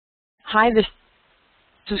Hi, this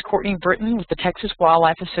is Courtney Britton with the Texas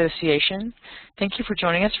Wildlife Association. Thank you for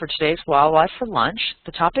joining us for today's Wildlife for Lunch.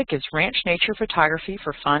 The topic is Ranch Nature Photography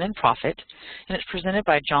for Fun and Profit, and it's presented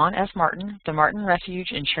by John F. Martin, the Martin Refuge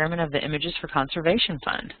and chairman of the Images for Conservation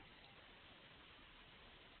Fund.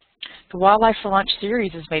 The Wildlife for Lunch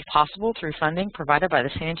series is made possible through funding provided by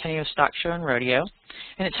the San Antonio Stock Show and Rodeo,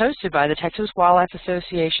 and it's hosted by the Texas Wildlife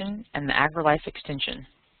Association and the AgriLife Extension.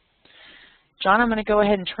 John, I'm going to go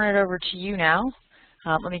ahead and turn it over to you now.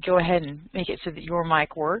 Let me go ahead and make it so that your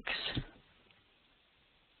mic works.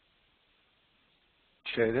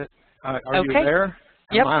 Appreciate it. Are okay. You there?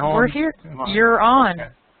 Yep, we're here. You're on.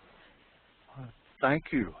 Okay. Thank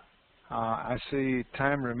you. I see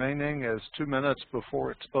time remaining as 2 minutes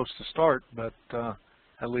before it's supposed to start, but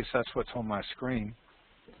at least that's what's on my screen.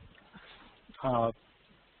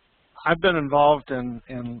 I've been involved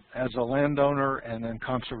in as a landowner and in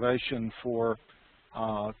conservation for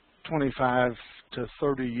 25 to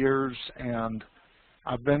 30 years, and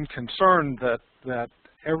I've been concerned that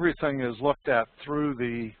everything is looked at through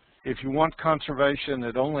the, if you want conservation,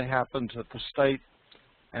 it only happens at the state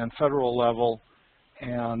and federal level,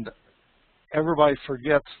 and everybody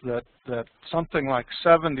forgets that something like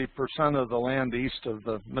 70% of the land east of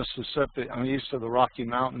the Mississippi, east of the Rocky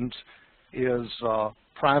Mountains is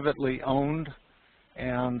privately owned,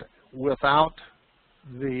 and without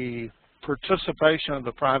the participation of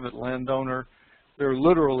the private landowner, there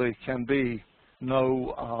literally can be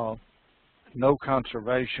no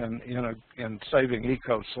conservation in saving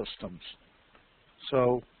ecosystems.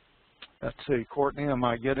 So let's see, Courtney, am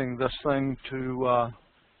I getting this thing to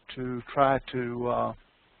try to?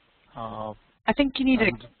 I think you need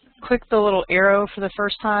to click the little arrow for the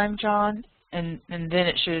first time, John, and then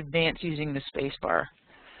it should advance using the space bar.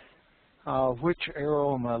 Which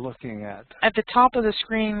arrow am I looking at? At the top of the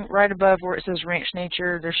screen, right above where it says Ranch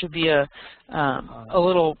Nature, there should be a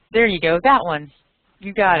little, there you go, that one.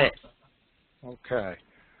 You got it. Okay.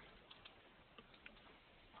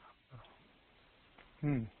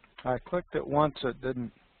 I clicked it once, it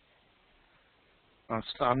didn't,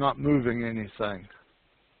 I'm not moving anything.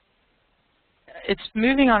 It's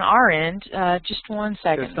moving on our end, just 1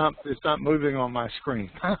 second. It's not moving on my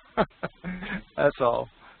screen. That's all.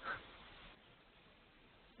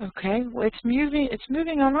 Okay, well, it's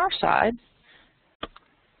moving on our side.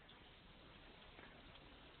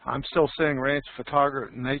 I'm still seeing ranch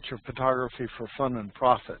photography, nature photography for fun and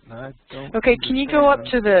profit. And I don't okay, can you go up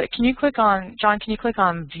to the, can you click on, John, can you click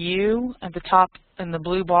on View at the top in the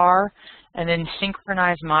blue bar and then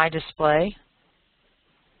synchronize my display?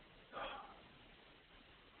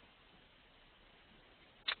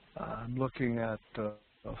 I'm looking at the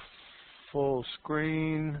full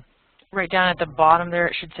screen. Right down at the bottom there,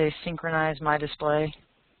 it should say Synchronize My Display.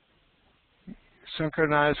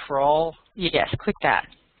 Synchronize for all? Yes, click that.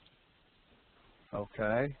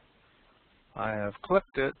 Okay. I have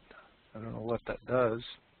clicked it. I don't know what that does.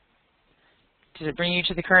 Did it bring you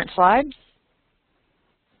to the current slide?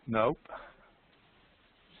 Nope.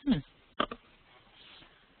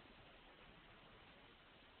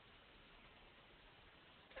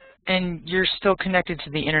 And you're still connected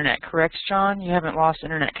to the internet, correct, John? You haven't lost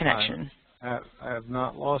internet connection. I have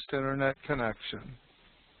not lost internet connection.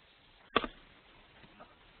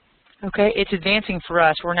 Okay, it's advancing for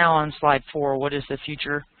us. We're now on slide 4. What is the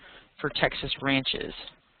future for Texas ranches?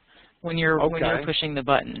 When you're pushing the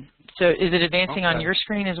button. So is it advancing on your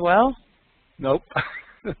screen as well? Nope.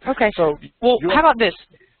 Okay. So well, how about this?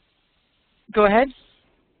 Go ahead.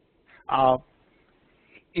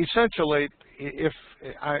 Essentially, if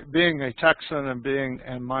being a Texan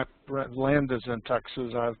and my land is in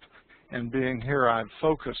Texas, being here, I've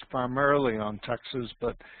focused primarily on Texas,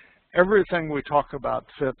 but everything we talk about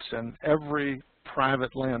fits in every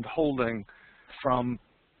private land holding from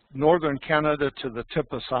northern Canada to the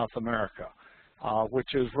tip of South America,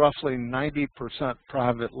 which is roughly 90%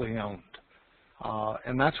 privately owned.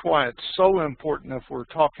 And that's why it's so important if we're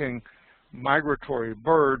talking migratory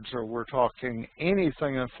birds or we're talking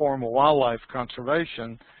anything in form of wildlife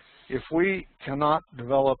conservation, if we cannot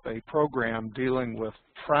develop a program dealing with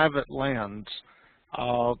private lands,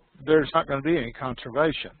 there's not going to be any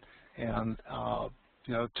conservation. And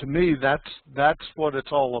you know, to me, that's what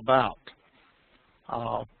it's all about.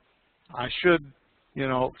 I should, you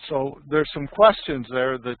know, so there's some questions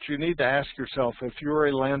there that you need to ask yourself if you're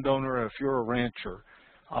a landowner, if you're a rancher.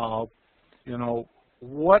 You know,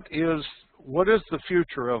 what is the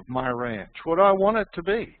future of my ranch? What do I want it to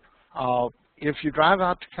be? If you drive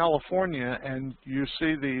out to California and you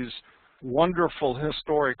see these wonderful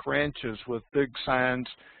historic ranches with big signs,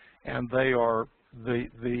 and they are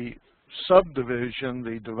the subdivision,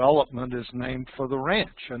 the development, is named for the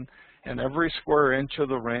ranch, and every square inch of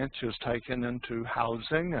the ranch is taken into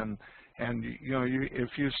housing. And you know, if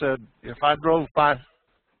you said, if I drove by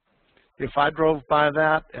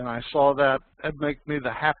that and I saw that, that'd make me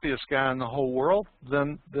the happiest guy in the whole world,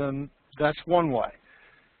 then that's one way.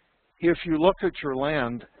 If you look at your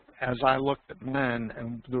land, as I looked at mine,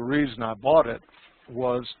 and the reason I bought it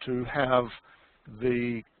was to have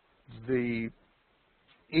the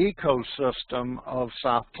ecosystem of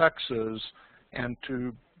South Texas and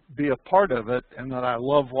to be a part of it, and that I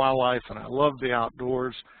love wildlife and I love the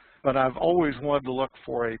outdoors, but I've always wanted to look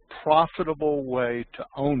for a profitable way to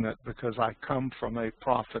own it because I come from a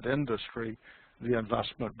profit industry, the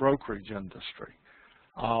investment brokerage industry.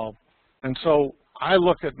 And so I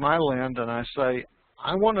look at my land and I say,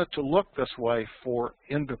 I want it to look this way for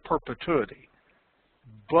into perpetuity,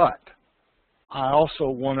 but I also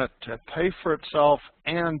want it to pay for itself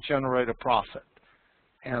and generate a profit,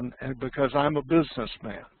 and because I'm a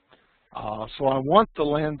businessman. So I want the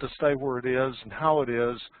land to stay where it is and how it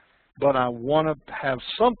is, but I want to have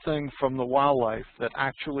something from the wildlife that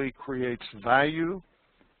actually creates value,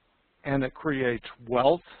 and it creates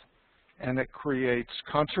wealth, and it creates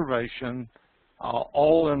conservation,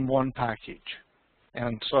 all in one package.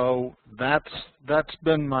 And so that's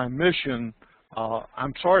been my mission.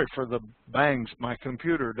 I'm sorry for the bangs. My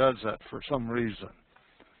computer does that for some reason,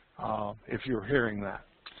 if you're hearing that.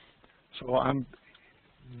 So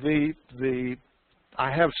I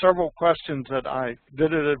have several questions that I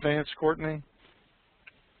did it advance, Courtney?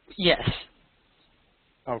 Yes.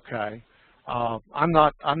 Okay. Mine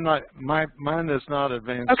is not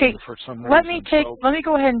advanced for some reason. Let me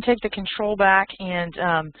go ahead and take the control back,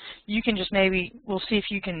 and you can just we'll see if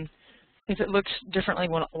you can, if it looks differently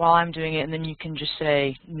while I'm doing it, and then you can just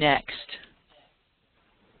say next.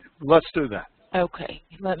 Let's do that. Okay.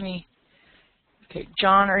 Okay,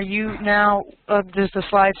 John, are you now, does the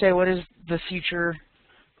slide say what is the future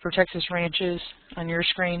for Texas ranches on your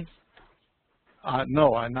screen?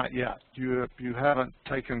 No, not yet. You haven't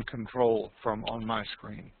taken control from on my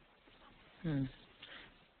screen.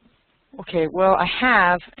 Okay, well, I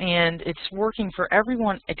have, and it's working for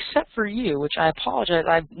everyone except for you, which I apologize.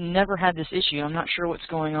 I've never had this issue. I'm not sure what's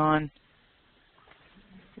going on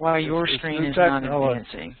why your screen is not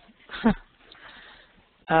advancing.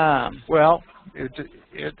 Well,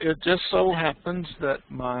 it just so happens that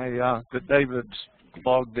that David's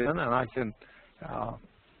logged in, and I can.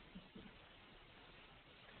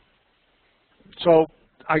 So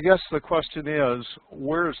I guess the question is,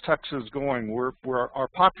 where is Texas going? Our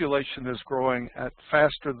population is growing at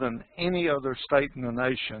faster than any other state in the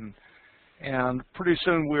nation, and pretty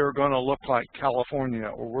soon we are going to look like California,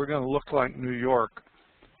 or we're going to look like New York.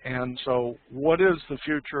 And so, what is the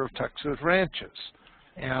future of Texas ranches?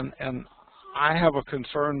 And I have a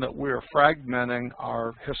concern that we are fragmenting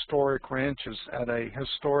our historic ranches at a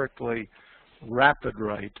historically rapid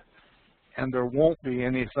rate, and there won't be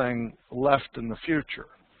anything left in the future.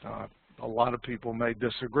 A lot of people may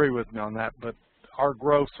disagree with me on that, but our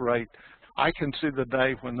growth rate, I can see the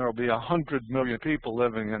day when there will be 100 million people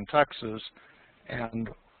living in Texas, and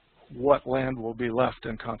what land will be left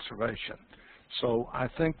in conservation. So I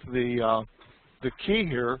think the key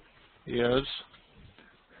here is,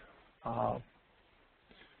 how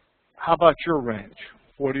about your ranch?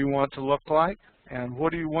 What do you want to look like? And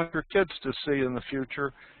what do you want your kids to see in the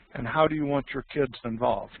future? And how do you want your kids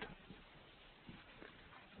involved?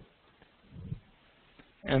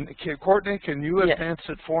 And Courtney, can you advance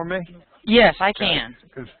it for me? Yes, I can.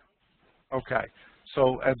 Okay,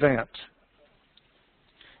 so advance.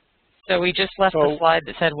 So we just left the slide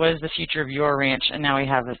that said, what is the future of your ranch? And now we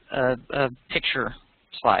have a picture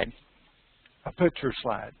slide. A picture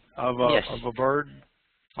slide of a bird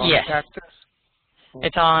on a cactus?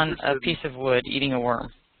 It's on a piece of wood eating a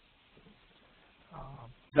worm.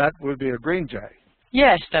 That would be a green jay.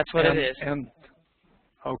 Yes, that's what it is. And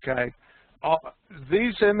okay,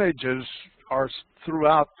 these images are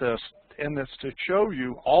throughout this, and it's to show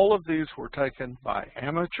you all of these were taken by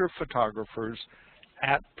amateur photographers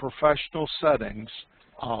at professional settings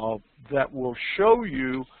that will show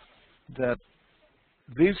you that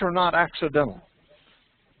these are not accidental.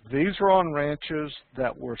 These are on ranches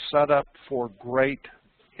that were set up for great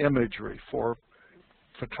imagery, for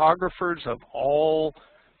photographers of all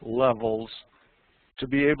levels to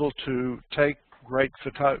be able to take great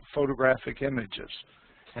photographic images.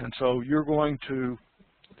 And so you're going to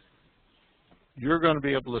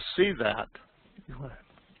be able to see that.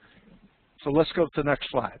 So let's go to the next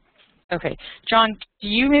slide. Okay, John, do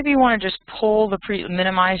you maybe want to just pull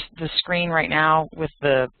minimize the screen right now with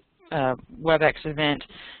the WebEx event,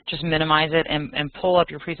 just minimize it and pull up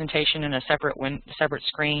your presentation in a separate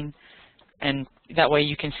screen, and that way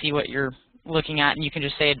you can see what you're looking at, and you can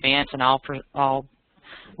just say advance, and I'll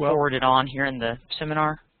forward it on here in the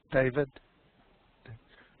seminar. David,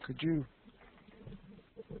 could you,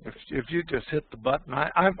 if you just hit the button,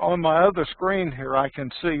 I'm on my other screen here, I can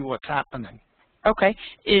see what's happening. Okay.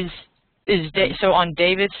 So on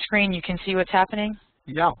David's screen you can see what's happening?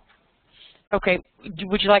 Yeah. Okay.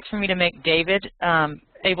 Would you like for me to make David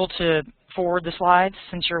able to forward the slides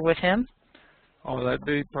since you're with him? Oh, that'd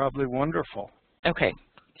be probably wonderful. Okay.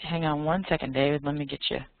 Hang on one second, David. Let me get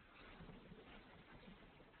you.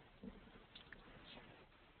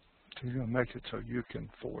 So you're going to make it so you can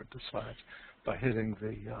forward the slides by hitting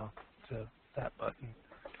that button.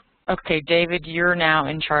 Okay, David, you're now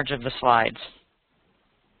in charge of the slides.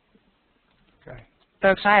 Okay.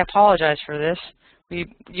 Folks, I apologize for this.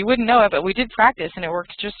 You wouldn't know it, but we did practice, and it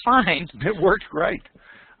worked just fine. It worked great.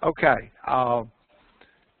 Okay.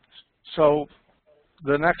 So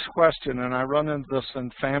the next question, and I run into this in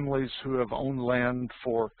families who have owned land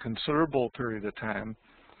for a considerable period of time.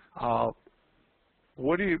 A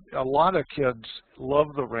lot of kids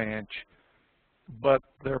love the ranch, but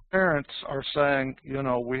their parents are saying, you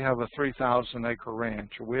know, we have a 3,000-acre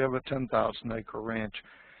ranch, or we have a 10,000-acre ranch,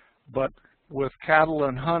 but with cattle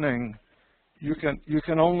and hunting, you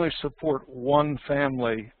can only support one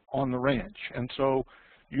family on the ranch, and so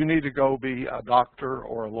you need to go be a doctor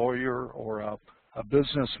or a lawyer or a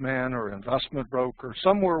businessman or investment broker,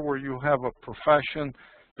 somewhere where you have a profession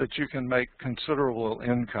that you can make considerable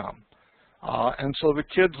income. And so the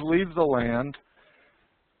kids leave the land,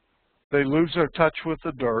 they lose their touch with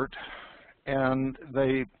the dirt, and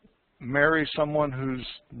they marry someone who's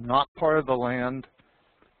not part of the land,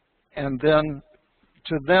 and then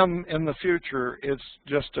to them in the future it's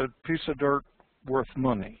just a piece of dirt worth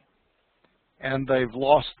money. And they've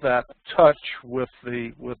lost that touch with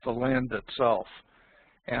the land itself.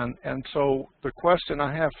 And so the question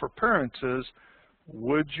I have for parents is,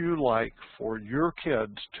 would you like for your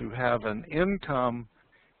kids to have an income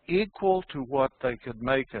equal to what they could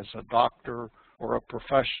make as a doctor or a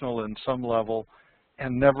professional in some level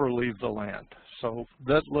and never leave the land? So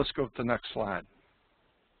let's go to the next slide.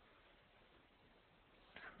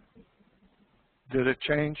 Did it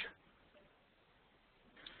change?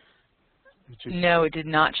 No, it did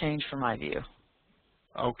not change from my view.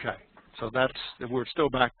 Okay, so we're still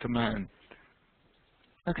back to mine.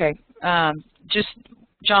 Okay, John,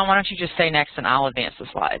 why don't you just say next, and I'll advance the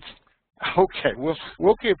slides. Okay,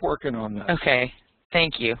 we'll keep working on that. Okay,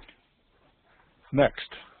 thank you. Next.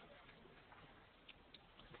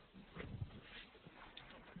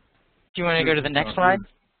 Do you want to go to the next slide?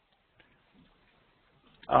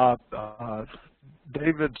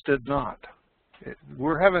 David's did not.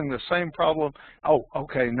 We're having the same problem. Oh,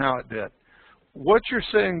 okay, now it did. What you're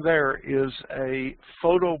seeing there is a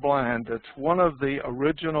photo blind. It's one of the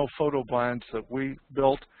original photo blinds that we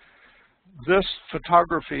built. This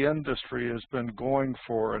photography industry has been going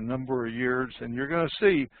for a number of years, and you're going to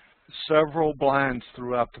see several blinds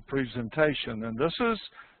throughout the presentation. And this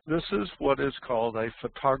is what is called a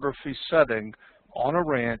photography setting on a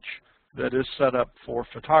ranch that is set up for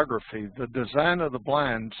photography. The design of the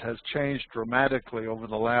blinds has changed dramatically over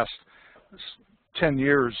the last 10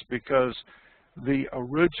 years because the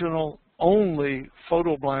original only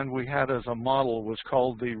photo blind we had as a model was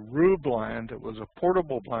called the Rue blind. It was a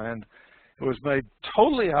portable blind. It was made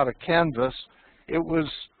totally out of canvas. It was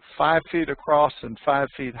 5 feet across and 5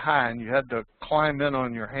 feet high, and you had to climb in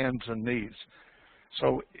on your hands and knees.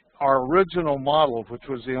 So our original model, which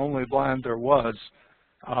was the only blind there was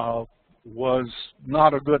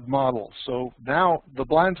not a good model. So now the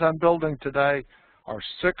blinds I'm building today are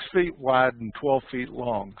 6 feet wide and 12 feet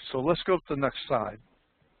long. So let's go to the next slide.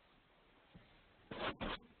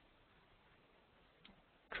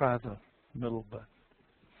 Try the middle button.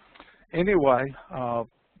 Anyway,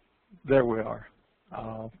 there we are.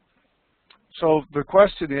 So the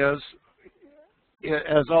question is,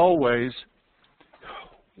 as always,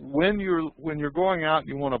 when you're going out and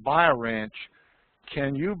you want to buy a ranch,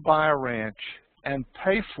 can you buy a ranch and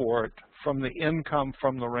pay for it from the income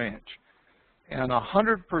from the ranch? And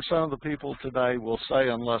 100% of the people today will say,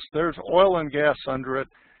 unless there's oil and gas under it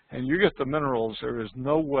and you get the minerals, there is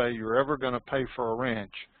no way you're ever going to pay for a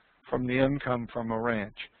ranch from the income from a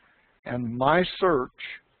ranch. And my search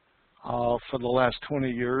for the last 20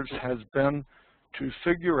 years has been to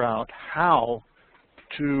figure out how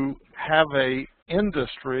to have a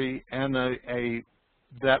industry and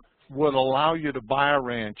that would allow you to buy a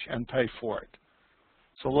ranch and pay for it.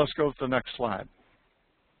 So let's go to the next slide.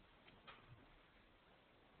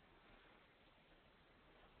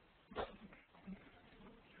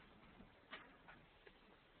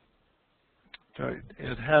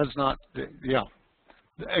 It has not, yeah.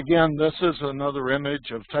 Again, this is another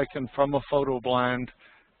image taken from a photo blind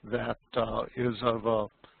that is of a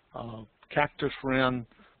cactus wren,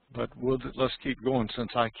 but let's keep going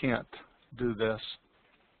since I can't do this.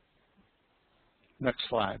 Next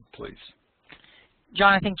slide, please.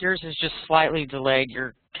 John, I think yours is just slightly delayed.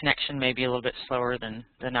 Your connection may be a little bit slower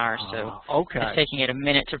than ours, so okay. It's taking it a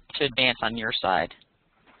minute to advance on your side.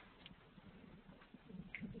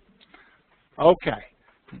 Okay,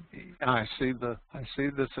 I see the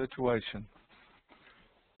situation.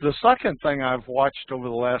 The second thing I've watched over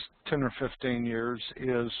the last 10 or 15 years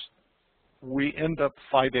is we end up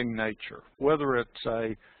fighting nature, whether it's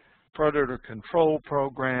a predator control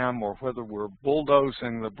program or whether we're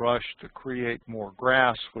bulldozing the brush to create more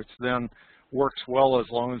grass, which then works well as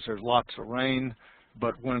long as there's lots of rain.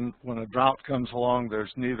 But when a drought comes along,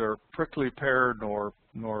 there's neither prickly pear nor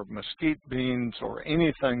mesquite beans or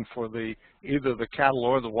anything for either the cattle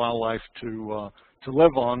or the wildlife to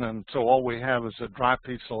live on, and so all we have is a dry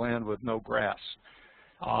piece of land with no grass.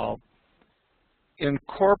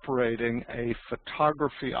 Incorporating a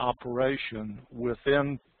photography operation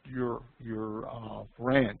within your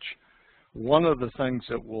ranch, one of the things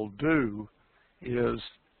that we'll do is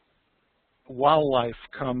wildlife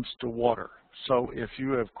comes to water. So if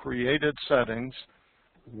you have created settings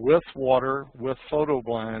with water, with photo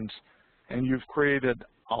blinds, and you've created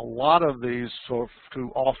a lot of these to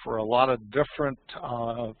offer a lot of different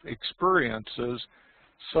experiences,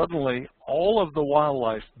 suddenly all of the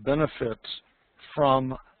wildlife benefits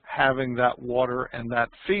from having that water and that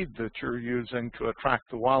feed that you're using to attract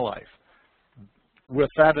the wildlife. With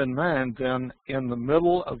that in mind, then, in the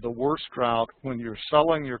middle of the worst drought, when you're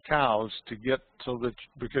selling your cows to get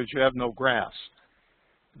because you have no grass,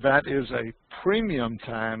 that is a premium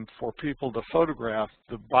time for people to photograph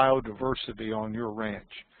the biodiversity on your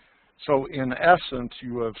ranch. So in essence,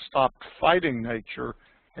 you have stopped fighting nature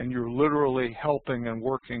and you're literally helping and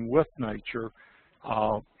working with nature.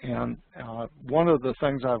 One of the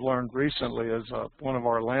things I've learned recently is one of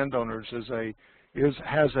our landowners has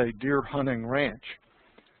a deer hunting ranch,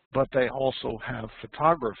 but they also have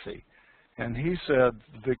photography. And he said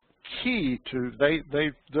the key to,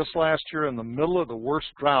 this last year in the middle of the worst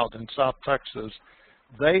drought in South Texas,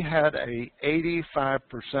 they had a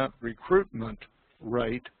 85% recruitment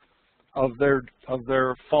rate of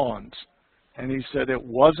their fawns. And he said it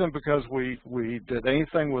wasn't because we did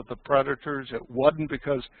anything with the predators. It wasn't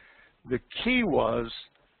because the key was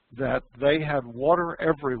that they had water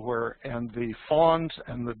everywhere, and the fawns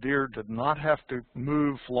and the deer did not have to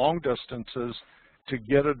move long distances to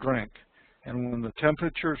get a drink. And when the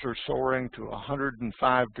temperatures are soaring to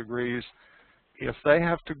 105 degrees, if they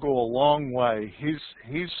have to go a long way,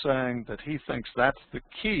 he's saying that he thinks that's the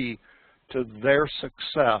key to their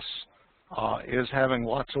success, is having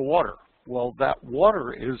lots of water. Well, that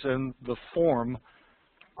water is in the form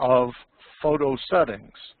of photo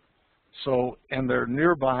settings. So, and they're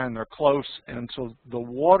nearby and they're close, and so the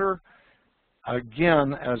water,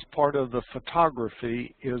 again, as part of the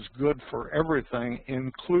photography, is good for everything,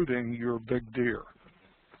 including your big deer.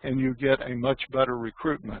 And you get a much better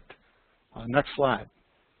recruitment. Next slide.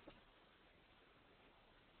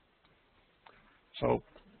 So,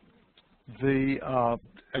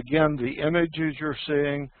 again, the images you're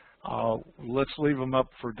seeing, let's leave them up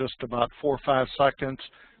for just about 4 or 5 seconds.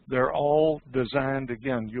 They're all designed,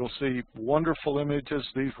 again, you'll see wonderful images.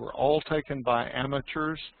 These were all taken by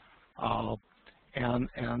amateurs. And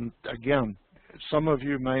again, some of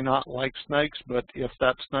you may not like snakes, but if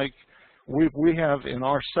that snake, we have in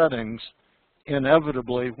our settings,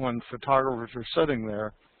 inevitably when photographers are sitting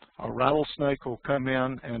there, a rattlesnake will come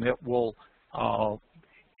in and it'll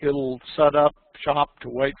set up shop to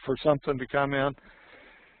wait for something to come in.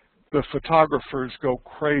 The photographers go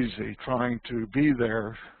crazy trying to be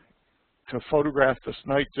there to photograph the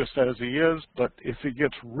snake just as he is, but if he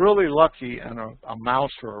gets really lucky and a mouse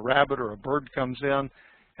or a rabbit or a bird comes in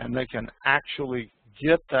and they can actually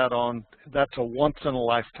get that on, that's a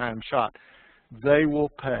once-in-a-lifetime shot. They will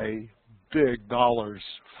pay big dollars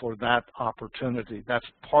for that opportunity. That's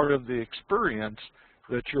part of the experience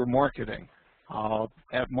that you're marketing.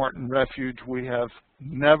 At Martin Refuge, we have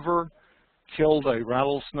never killed a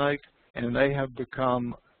rattlesnake, and they have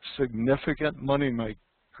become significant money makers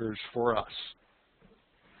for us.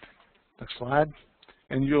 Next slide.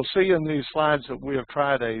 And you'll see in these slides that we have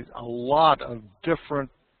tried a lot of different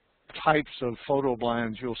types of photo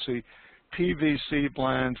blinds. You'll see PVC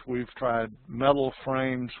blinds, we've tried metal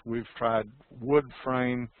frames, we've tried wood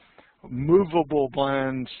frame, movable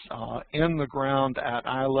blinds, in the ground at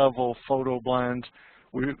eye level photo blinds.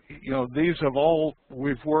 These have all,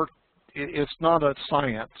 we've worked it's not a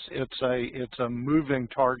science. It's a moving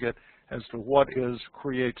target as to what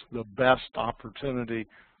creates the best opportunity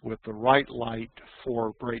with the right light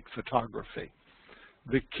for great photography.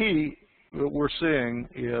 The key that we're seeing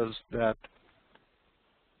is that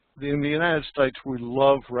in the United States, we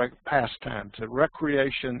love pastimes. That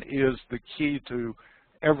recreation is the key to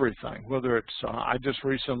everything, whether it's, I just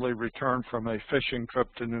recently returned from a fishing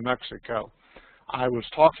trip to New Mexico. I was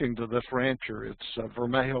talking to this rancher. It's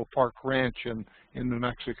Vermejo Park Ranch in New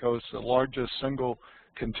Mexico. It's the largest single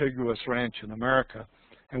contiguous ranch in America.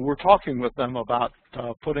 And we're talking with them about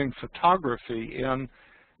putting photography in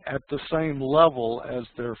at the same level as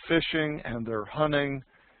their fishing and their hunting,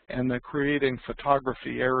 and they're creating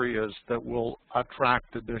photography areas that will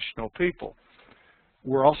attract additional people.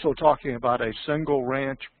 We're also talking about a single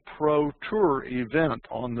ranch pro tour event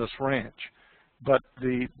on this ranch. But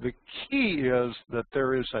the key is that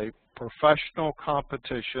there is a professional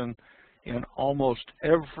competition in almost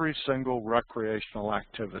every single recreational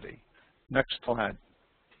activity. Next slide.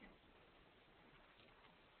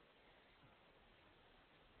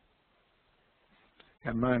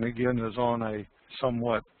 And mine again is on a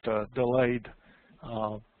somewhat delayed.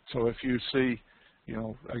 So if you see,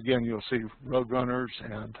 again, you'll see roadrunners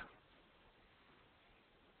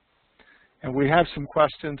and we have some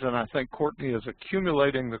questions, and I think Courtney is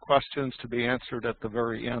accumulating the questions to be answered at the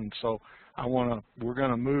very end. So we're going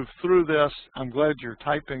to move through this. I'm glad you're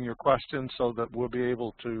typing your questions so that we'll be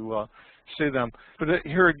able to see them. But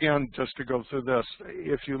here again, just to go through this,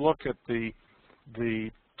 if you look at the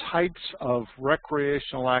types of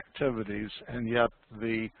recreational activities and yet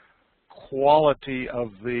the quality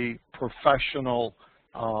of the professional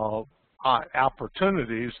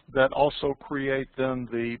opportunities that also create then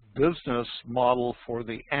the business model for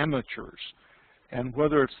the amateurs. And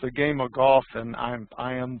whether it's the game of golf, and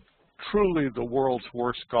I am truly the world's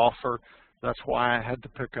worst golfer. That's why I had to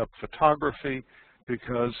pick up photography,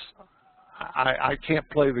 because I can't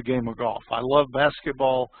play the game of golf. I love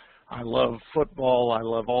basketball, I love football, I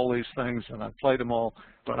love all these things, and I've played them all,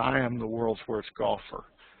 but I am the world's worst golfer.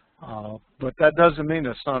 But that doesn't mean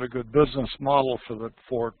it's not a good business model to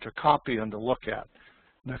copy and to look at.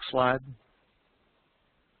 Next slide.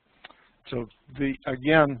 So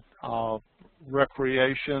again,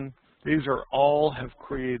 recreation, these are all have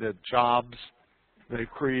created jobs, they've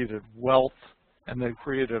created wealth, and they've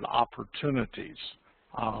created opportunities.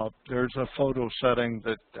 There's a photo setting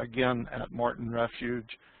that, again, at Martin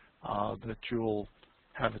Refuge that you'll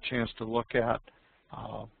have a chance to look at.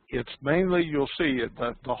 It's mainly, you'll see it,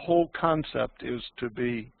 that the whole concept is to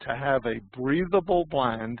have a breathable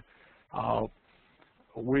blind.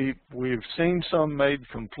 We've seen some made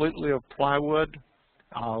completely of plywood.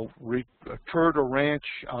 We toured a ranch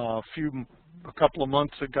a couple of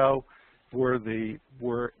months ago where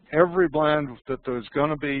every blind that was going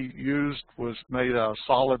to be used was made of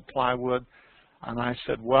solid plywood, and I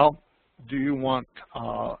said, well, do you want,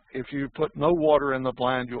 if you put no water in the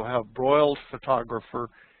blind, you'll have broiled photographer.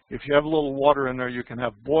 If you have a little water in there, you can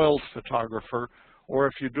have boiled photographer, or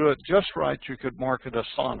if you do it just right, you could mark it a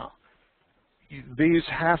sauna. These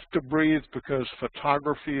have to breathe because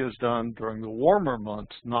photography is done during the warmer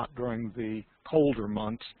months, not during the colder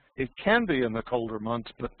months. It can be in the colder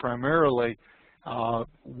months, but primarily our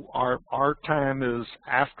time is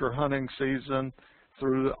after hunting season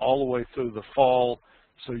all the way through the fall.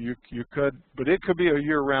 So you could, but it could be a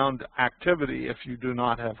year-round activity if you do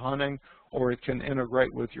not have hunting, or it can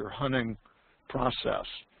integrate with your hunting process.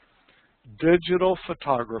 Digital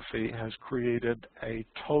photography has created a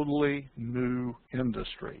totally new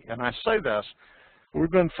industry. And I say this,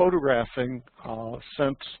 we've been photographing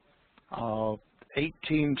since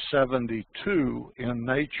 1872 in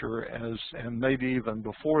nature, and maybe even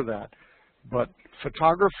before that. But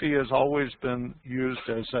photography has always been used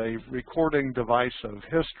as a recording device of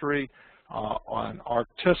history, an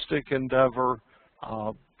artistic endeavor,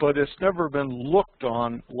 but it's never been looked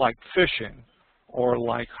on like fishing or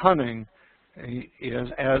like hunting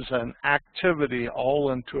as an activity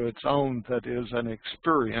all into its own that is an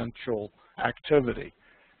experiential activity.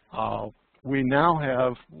 We now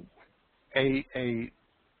have a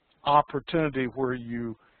opportunity where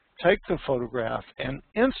you take the photograph and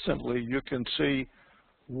instantly you can see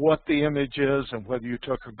what the image is and whether you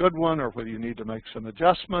took a good one or whether you need to make some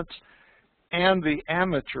adjustments. And the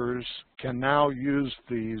amateurs can now use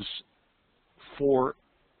these for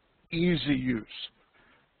easy use.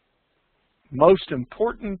 Most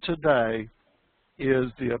important today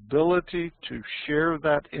is the ability to share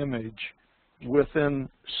that image within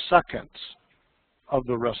seconds of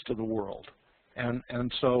the rest of the world. And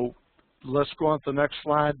so let's go on to the next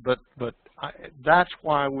slide, but that's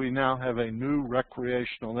why we now have a new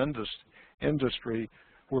recreational industry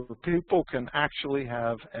where people can actually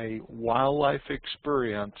have a wildlife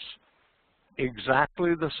experience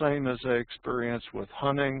exactly the same as they experience with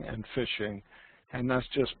hunting and fishing, and that's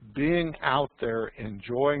just being out there,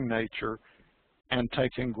 enjoying nature, and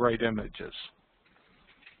taking great images.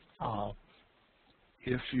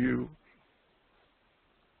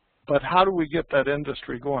 But how do we get that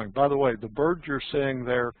industry going? By the way, the bird you're seeing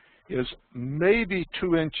there is maybe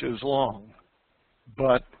 2 inches long,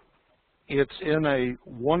 but it's in a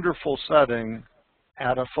wonderful setting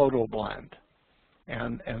at a photo blind.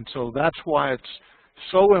 And so that's why it's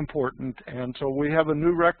so important. And so we have a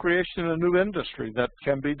new recreation, a new industry that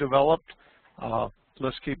can be developed.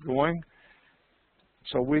 Let's keep going.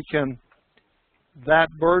 So we can, that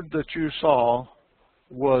bird that you saw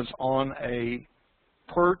was on a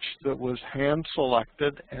perch that was hand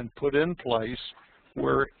selected and put in place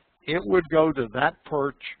where it would go to that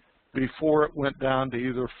perch before it went down to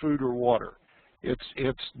either food or water.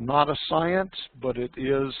 It's not a science, but it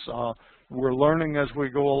is, we're learning as we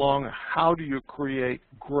go along how do you create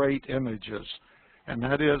great images. And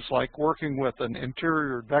that is like working with an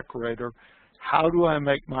interior decorator. How do I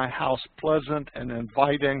make my house pleasant and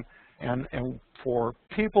inviting and for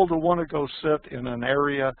people to want to go sit in an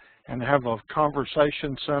area and have a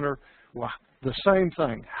conversation center? Well, the same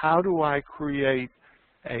thing. How do I create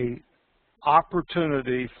a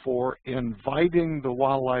opportunity for inviting the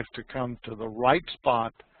wildlife to come to the right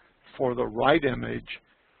spot for the right image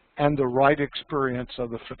and the right experience of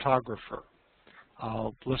the photographer?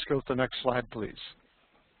 Let's go to the next slide, please.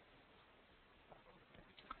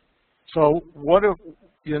 So what if,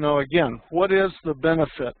 again, what is the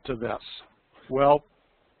benefit to this? Well,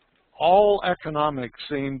 all economics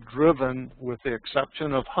seem driven, with the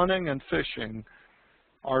exception of hunting and fishing,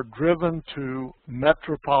 are driven to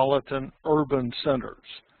metropolitan urban centers.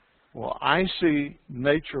 Well, I see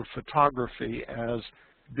nature photography as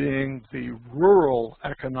being the rural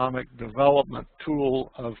economic development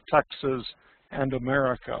tool of Texas and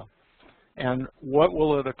America. And what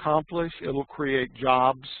will it accomplish? It'll create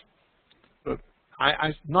jobs, but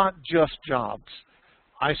not just jobs.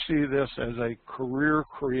 I see this as a career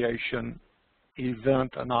creation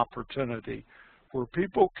event and opportunity where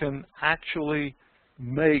people can actually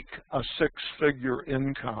make a 6-figure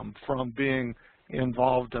income from being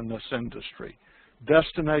involved in this industry.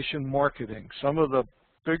 Destination marketing. Some of the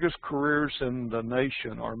biggest careers in the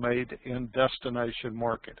nation are made in destination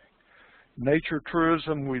marketing. Nature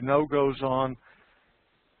tourism, we know, goes on.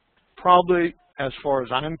 Probably, as far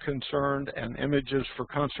as I'm concerned, and Images for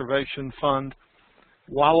Conservation Fund,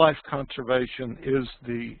 wildlife conservation is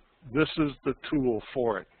this is the tool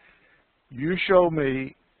for it. You show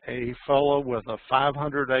me a fellow with a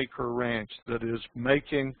 500-acre ranch that is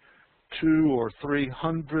making $200,000 or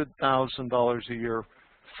 $300,000 a year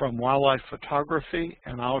from wildlife photography,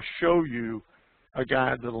 and I'll show you a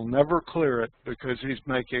guy that'll never clear it because he's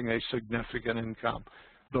making a significant income.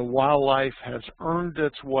 The wildlife has earned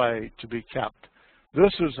its way to be kept.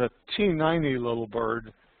 This is a T90 little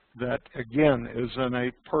bird that, again, is in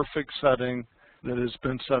a perfect setting that has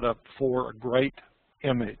been set up for a great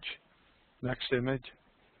image. Next image.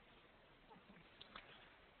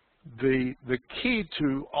 The key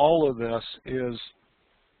to all of this is,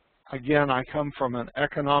 again, I come from an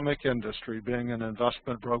economic industry, being an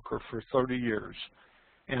investment broker for 30 years.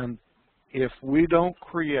 And if we don't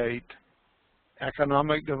create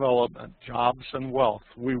economic development, jobs, and wealth,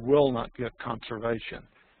 we will not get conservation.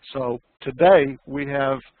 So today we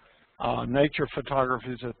have nature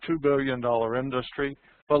photography is a $2 billion industry,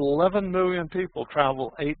 but 11 million people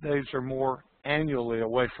travel 8 days or more annually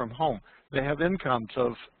away from home. They have incomes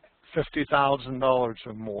of $50,000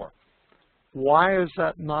 or more. Why is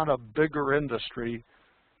that not a bigger industry?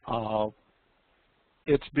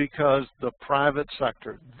 It's because the private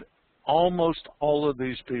sector, almost all of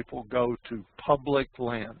these people go to public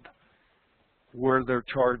land where they're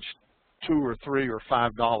charged $2 or $3 or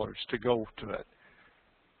 $5 to go to it.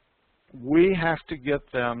 We have to get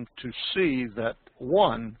them to see that,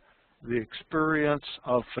 one, the experience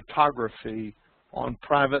of photography on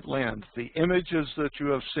private land, the images that you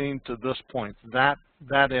have seen to this point, that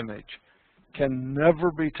image can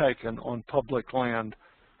never be taken on public land,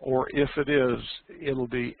 or if it is, it'll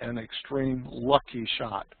be an extreme lucky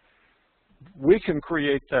shot. We can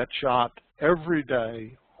create that shot every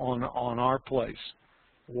day on our place.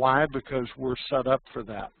 Why? Because we're set up for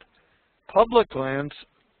that. Public lands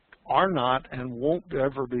are not and won't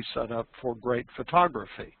ever be set up for great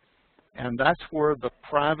photography. And that's where the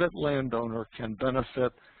private landowner can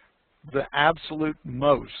benefit the absolute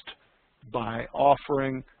most by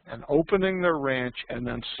offering and opening their ranch and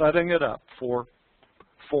then setting it up for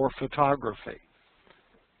photography.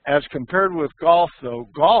 As compared with golf, though,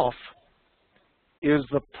 golf is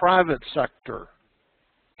the private sector.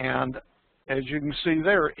 And as you can see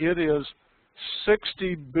there, it is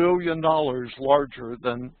 $60 billion larger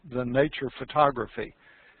than nature photography.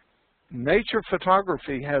 Nature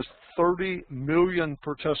photography has 30 million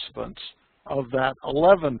participants. Of that,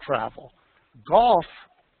 11 travel. Golf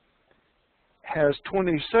has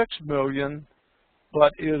 26 million,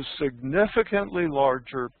 but is significantly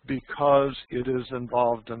larger because it is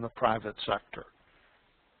involved in the private sector.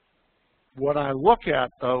 What I look at,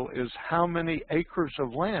 though, is how many acres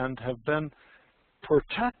of land have been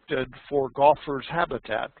protected for golfers'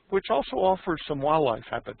 habitat, which also offers some wildlife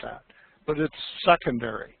habitat, but it's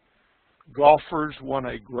secondary. Golfers want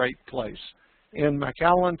a great place. In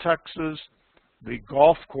McAllen, Texas, the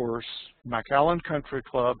golf course, McAllen Country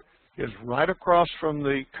Club, is right across from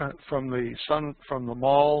the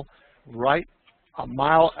mall, right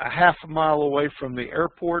half a mile away from the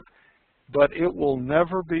airport, but it will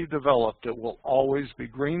never be developed. It will always be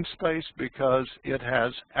green space because it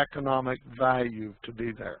has economic value to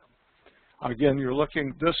be there. Again, you're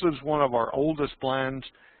looking, this is one of our oldest blinds,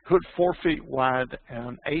 4 feet wide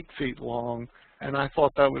and 8 feet long, and I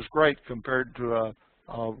thought that was great compared to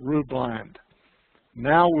a roof blind.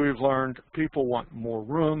 Now we've learned people want more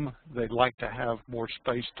room, they'd like to have more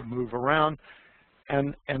space to move around,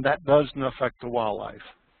 and that doesn't affect the wildlife.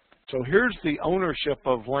 So here's the ownership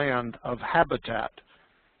of land, of habitat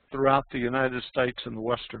throughout the United States and the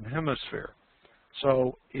Western Hemisphere.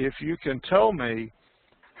 So if you can tell me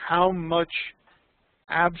how much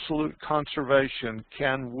absolute conservation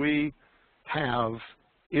can we have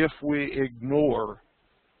if we ignore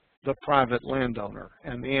the private landowner?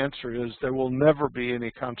 And the answer is there will never be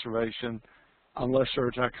any conservation unless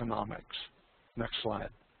there's economics. Next slide.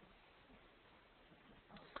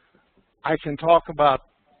 I can talk about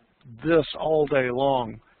this all day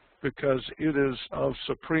long because it is of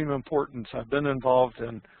supreme importance. I've been involved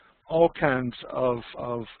in all kinds of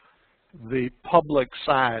the public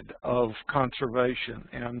side of conservation,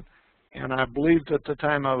 and I believed at the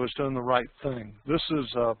time I was doing the right thing. This is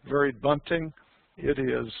varied bunting. It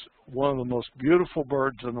is one of the most beautiful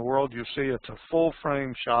birds in the world. You see it's a full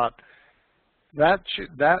frame shot. That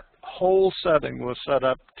whole setting was set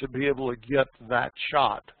up to be able to get that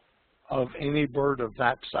shot of any bird of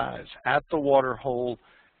that size at the water hole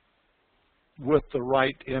with the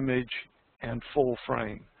right image and full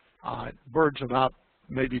frame. Birds about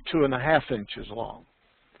maybe 2.5 inches long.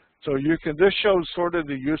 So you can, this shows sort of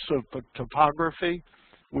the use of topography.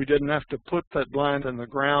 We didn't have to put that blind in the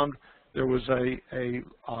ground. There was a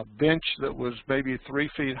bench that was maybe 3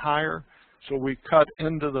 feet higher. So we cut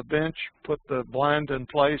into the bench, put the blind in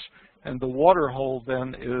place, and the water hole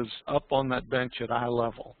then is up on that bench at eye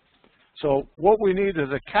level. So what we need is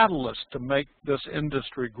a catalyst to make this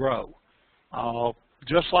industry grow.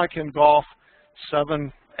 Just like in golf,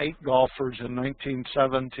 8 golfers in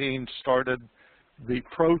 1917 started the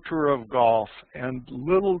Pro Tour of Golf, and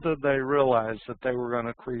little did they realize that they were going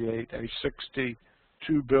to create a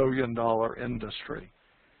 $62 billion industry,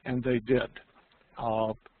 and they did.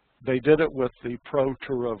 They did it with the Pro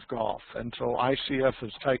Tour of Golf, and so ICF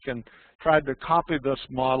has tried to copy this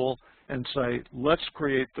model and say, let's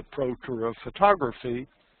create the Pro Tour of Photography,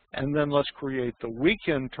 and then let's create the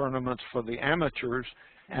weekend tournaments for the amateurs,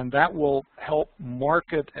 and that will help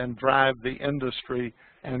market and drive the industry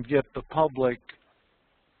and get the public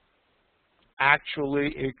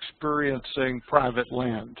actually experiencing private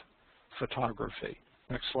land photography.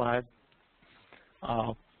 Next slide.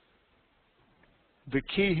 The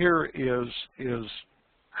key here is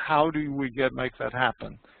how do we make that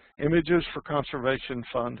happen? Images for Conservation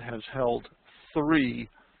Fund has held 3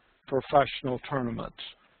 professional tournaments,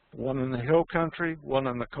 one in the Hill Country, one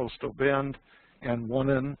in the Coastal Bend, and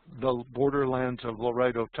one in the borderlands of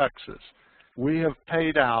Laredo, Texas. We have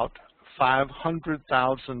paid out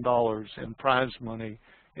 $500,000 in prize money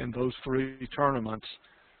in those 3 tournaments.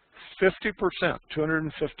 50%,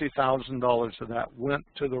 $250,000 of that went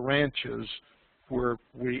to the ranches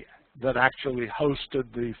that actually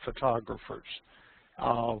hosted the photographers.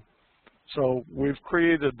 So we've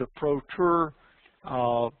created the Pro Tour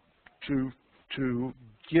to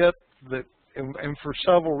get the, and for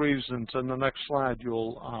several reasons. In the next slide,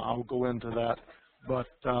 I'll go into that. But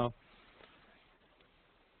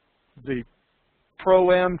the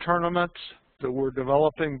Pro-Am tournaments that we're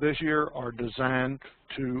developing this year are designed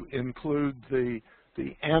to include the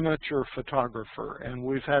amateur photographer, and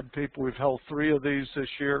we've held 3 of these this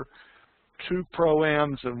year, 2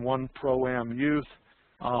 Pro-Ams and 1 Pro-Am youth,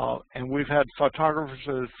 And we've had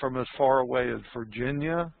photographers from as far away as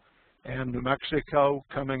Virginia and New Mexico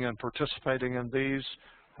coming and participating in these.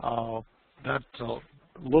 That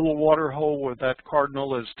little water hole where that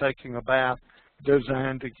cardinal is taking a bath,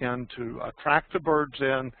 designed again to attract the birds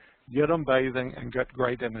in, get them bathing, and get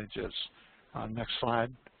great images. Next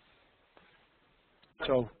slide.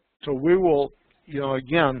 So we will,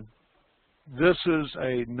 again, this is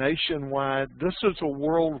a nationwide, this is a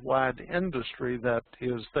worldwide industry that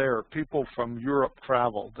is there. People from Europe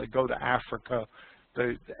travel. They go to Africa.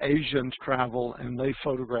 The Asians travel, and they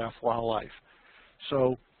photograph wildlife.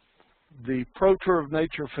 So the Pro Tour of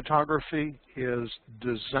Nature Photography is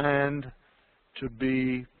designed to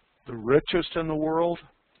be the richest in the world.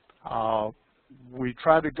 We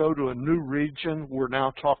try to go to a new region. We're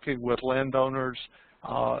now talking with landowners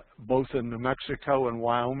both in New Mexico and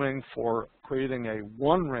Wyoming for creating a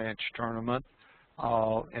one ranch tournament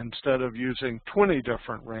instead of using 20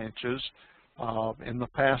 different ranches. In the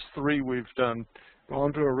past 3 we've gone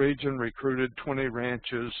to a region, recruited 20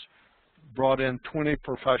 ranches, brought in 20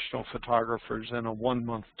 professional photographers in a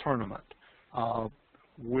 1-month tournament.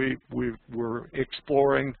 We're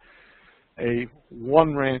exploring a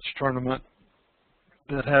one ranch tournament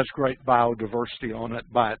that has great biodiversity on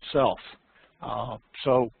it by itself.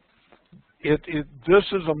 So this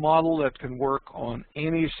is a model that can work on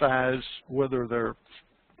any size, whether they're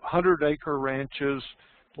 100-acre ranches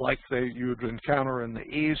like you'd encounter in the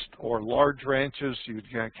east, or large ranches you'd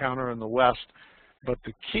encounter in the west. But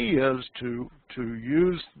the key is to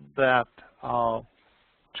use that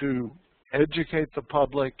to educate the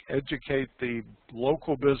public, educate the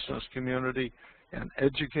local business community, and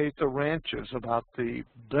educate the ranches about the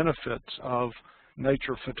benefits of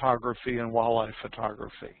nature photography and wildlife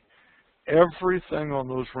photography. Everything on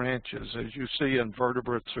those ranches, as you see,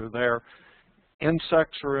 invertebrates are there.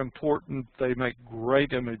 Insects are important. They make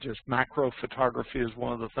great images. Macro photography is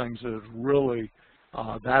one of the things that is really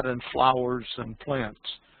that and flowers and plants.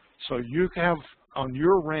 So you have, on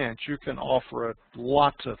your ranch, you can offer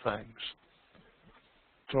lots of things.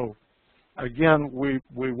 So again, we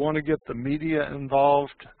want to get the media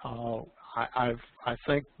involved. I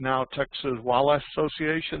think now Texas Wildlife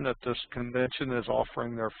Association at this convention is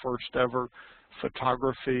offering their first ever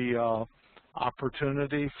photography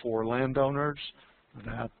opportunity for landowners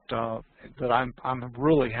that I'm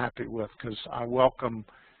really happy with, because I welcome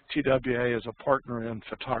TWA as a partner in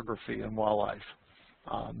photography and wildlife.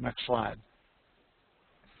 Next slide.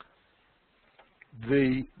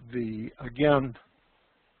 Again,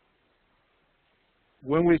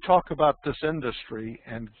 when we talk about this industry,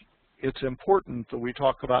 and it's important that we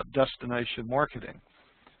talk about destination marketing.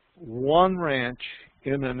 One ranch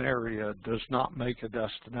in an area does not make a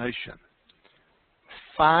destination.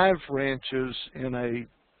 5 ranches in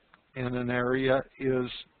an area is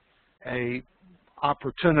an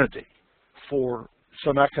opportunity for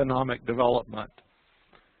some economic development.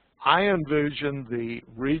 I envision the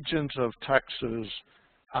regions of Texas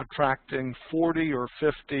attracting 40 or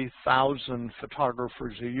 50,000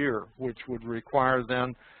 photographers a year, which would require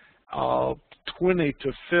then 20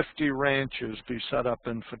 to 50 ranches be set up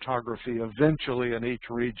in photography eventually in each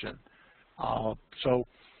region. So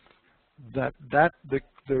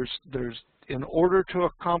there's in order to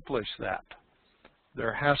accomplish that,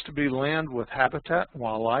 there has to be land with habitat and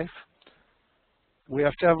wildlife. We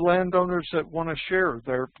have to have landowners that want to share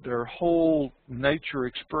their whole nature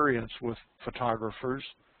experience with photographers.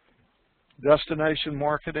 Destination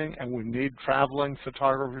marketing, and we need traveling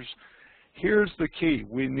photographers. Here's the key.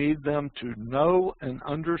 We need them to know and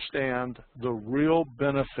understand the real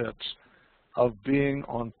benefits of being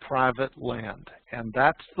on private land. And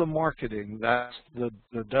that's the marketing. That's the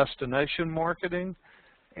destination marketing.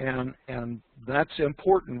 And that's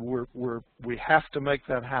important. We have to make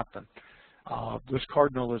that happen. This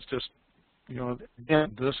cardinal is just,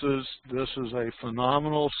 again, this is a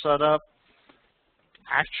phenomenal setup.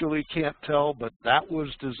 Actually can't tell, but that was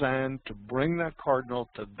designed to bring that cardinal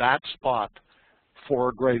to that spot for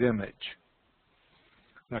a great image.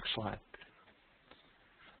 Next slide.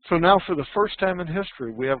 So now, for the first time in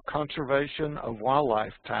history, we have conservation of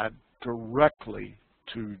wildlife tied directly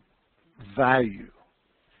to value.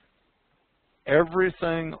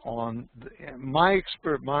 Everything on my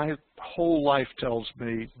experience, my whole life tells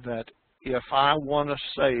me that if I want to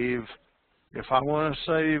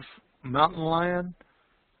save mountain lion,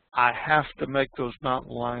 I have to make those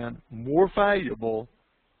mountain lion more valuable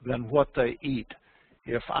than what they eat.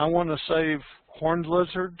 If I want to save horned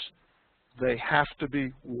lizards, they have to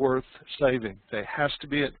be worth saving. They has to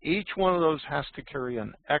be, each one of those has to carry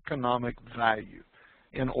an economic value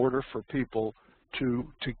in order for people to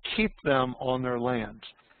keep them on their lands.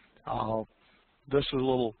 This is a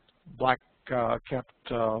little black-capped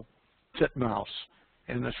titmouse,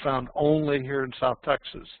 and it's found only here in South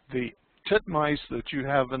Texas. The titmice that you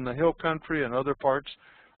have in the hill country and other parts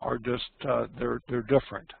are just, they're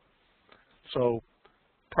different. So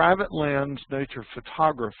private lands nature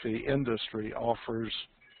photography industry offers,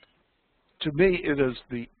 to me, it is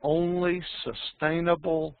the only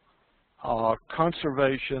sustainable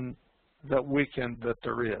conservation that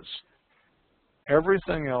there is.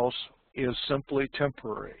 Everything else is simply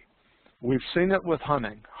temporary. We've seen it with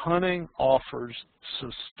hunting. Hunting offers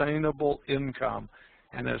sustainable income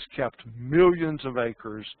and has kept millions of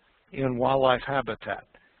acres in wildlife habitat,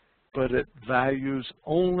 but it values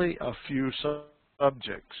only a few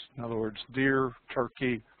subjects. In other words, deer,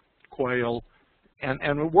 turkey, quail, and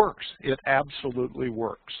it works. It absolutely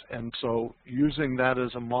works. And so using that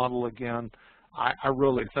as a model again, I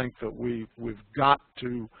really think that we've got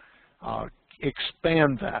to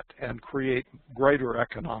expand that and create greater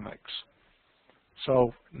economics.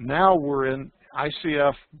 So now we're in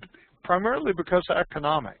ICF primarily because of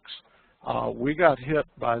economics. We got hit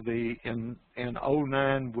by in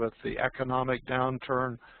 2009 with the economic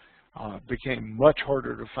downturn. It became much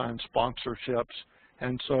harder to find sponsorships.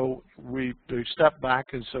 And so we stepped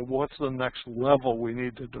back and said, what's the next level we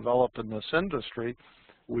need to develop in this industry?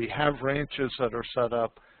 We have ranches that are set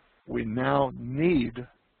up. We now need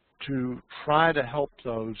to try to help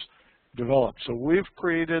those develop. So we've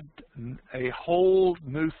created a whole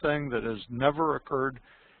new thing that has never occurred.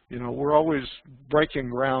 You know, we're always breaking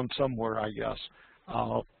ground somewhere, I guess.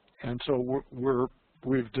 And so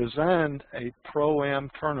we've designed a Pro-Am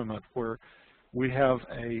tournament where we have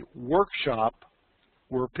a workshop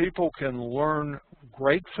where people can learn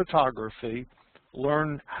great photography,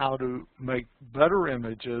 learn how to make better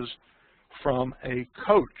images from a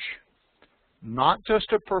coach. Not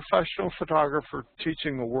just a professional photographer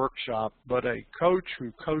teaching a workshop, but a coach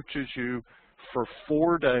who coaches you for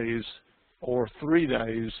 4 days or 3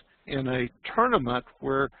 days in a tournament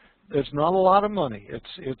where there's not a lot of money.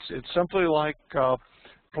 It's simply like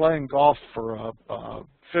playing golf for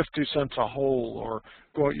 50 cents a hole, or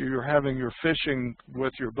you're having your fishing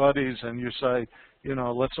with your buddies and you say, you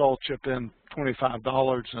know, let's all chip in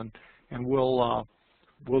 $25 and we'll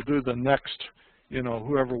do the next, you know,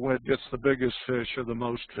 whoever gets the biggest fish or the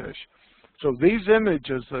most fish. So these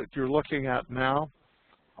images that you're looking at now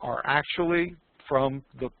are actually from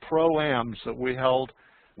the Pro-Ams that we held.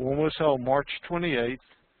 One was held March 28th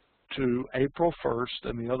to April 1st,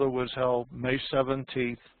 and the other was held May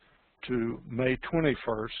 17th to May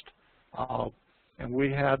 21st. And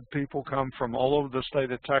we had people come from all over the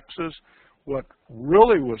state of Texas. What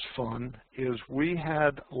really was fun is we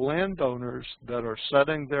had landowners that are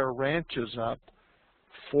setting their ranches up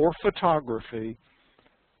for photography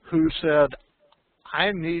who said,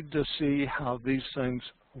 I need to see how these things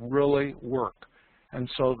really work. And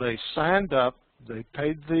so they signed up, they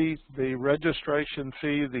paid the registration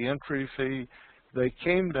fee, the entry fee, they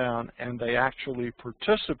came down and they actually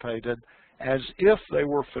participated as if they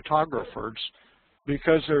were photographers,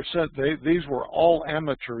 because these were all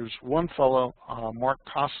amateurs. One fellow, Mark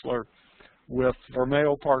Kostler, with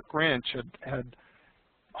Vermejo Park Ranch, had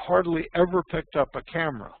hardly ever picked up a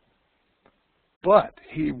camera, but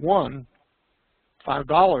he won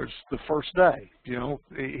 $5 the first day. You know,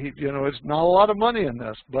 it's not a lot of money in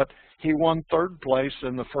this, but he won 3rd place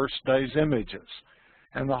in the first day's images.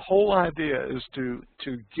 And the whole idea is to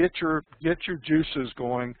get your juices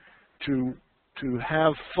going, to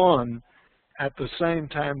have fun at the same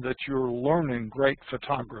time that you're learning great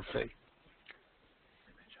photography.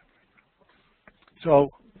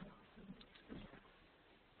 So,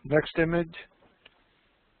 next image.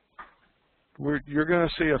 You're going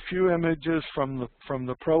to see a few images from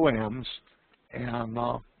the Pro-Ams, and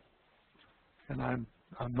I'm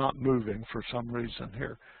not moving for some reason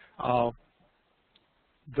here.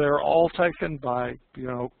 They're all taken by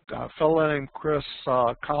a fellow named Chris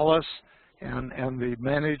Collis, and the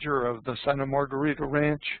manager of the Santa Margarita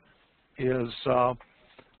Ranch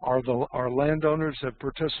are landowners that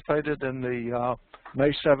participated in the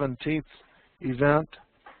May 17th event.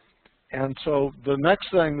 And so the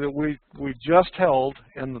next thing that we just held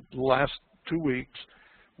in the last 2 weeks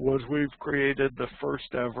was we've created the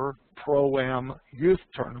first ever Pro-Am youth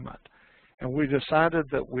tournament. And we decided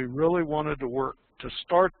that we really wanted to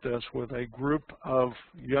start this with a group of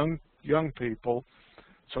young people.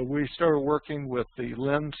 So we started working with the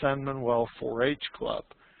Lynn San Manuel 4-H Club.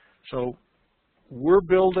 So we're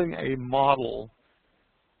building a model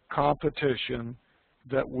competition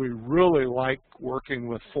that we really like working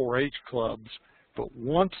with 4-H clubs, But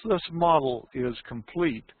once this model is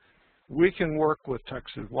complete, we can work with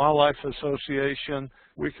Texas Wildlife Association,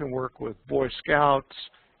 we can work with Boy Scouts,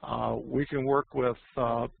 we can work with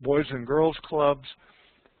Boys and Girls Clubs,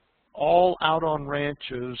 all out on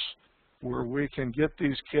ranches where we can get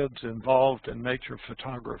these kids involved in nature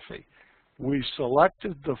photography. We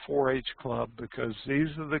selected the 4-H Club because these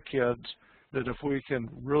are the kids that, if we can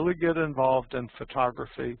really get involved in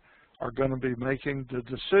photography, are going to be making the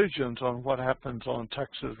decisions on what happens on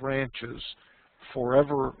Texas ranches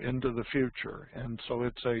forever into the future. And so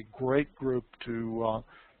it's a great group to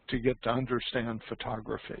get to understand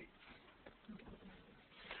photography.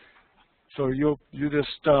 So you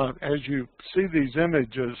just, as you see these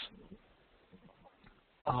images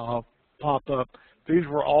pop up, these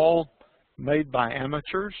were all made by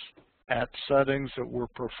amateurs at settings that were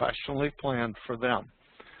professionally planned for them.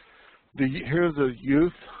 Here are the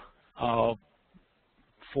youth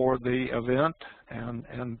for the event,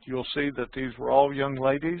 and you'll see that these were all young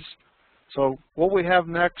ladies. So what we have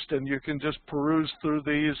next, and you can just peruse through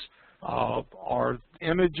these, are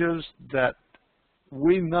images that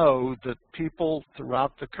we know that people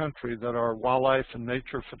throughout the country that are wildlife and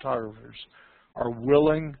nature photographers are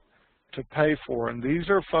willing to pay for. And these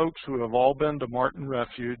are folks who have all been to Martin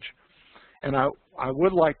Refuge. And I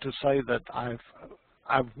would like to say that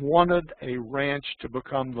I've wanted a ranch to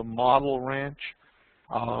become the model ranch.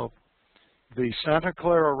 The Santa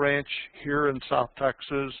Clara Ranch here in South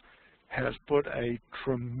Texas has put a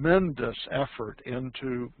tremendous effort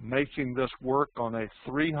into making this work on a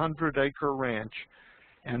 300-acre ranch,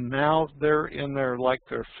 and now they're in their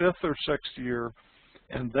 5th or 6th year,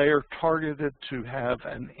 and they are targeted to have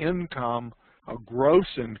an income, a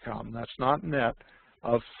gross income, that's not net,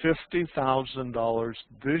 of $50,000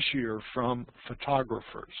 this year from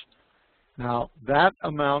photographers. Now that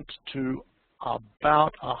amounts to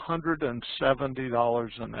about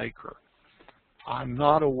 $170 an acre. I'm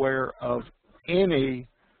not aware of any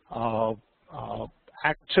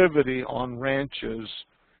activity on ranches,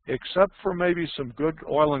 except for maybe some good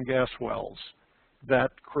oil and gas wells,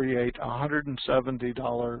 that create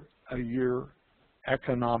 $170 a year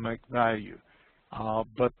economic value.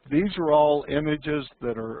 But these are all images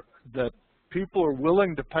that people are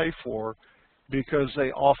willing to pay for because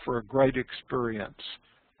they offer a great experience.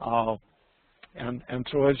 And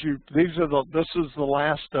so as this is the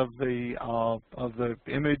last of the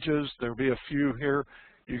images. There'll be a few here.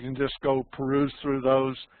 You can just go peruse through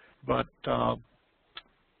those. But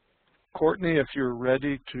Courtney, if you're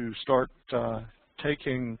ready to start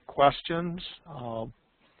taking questions.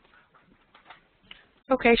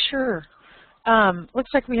 Okay, sure.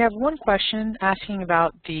 Looks like we have one question asking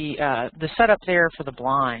about the setup there for the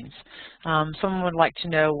blinds. Someone would like to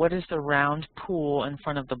know, what is the round pool in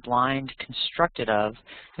front of the blind constructed of,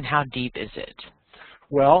 and how deep is it?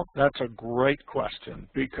 Well, that's a great question,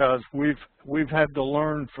 because we've had to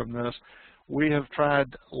learn from this. We have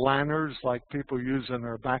tried liners like people use in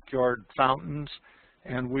their backyard fountains,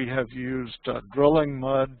 and we have used drilling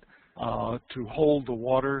mud to hold the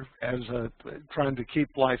water as trying to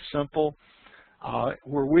keep life simple.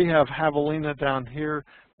 Where we have javelina down here,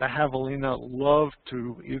 the javelina love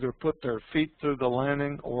to either put their feet through the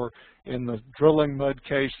landing, or in the drilling mud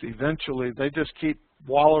case, eventually they just keep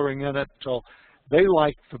wallowing in it till they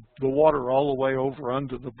like the water all the way over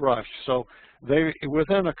under the brush. So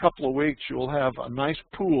within a couple of weeks, you'll have a nice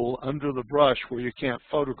pool under the brush where you can't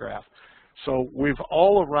photograph. So we've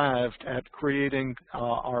all arrived at creating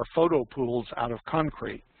our photo pools out of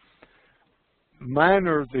concrete. Mine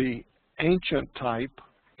are the ancient type,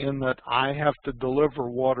 in that I have to deliver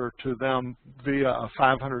water to them via a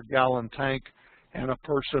 500-gallon tank, and a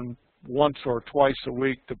person once or twice a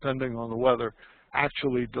week, depending on the weather,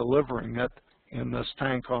 actually delivering it in this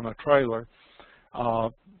tank on a trailer.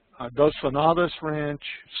 Dos Fanadas Ranch,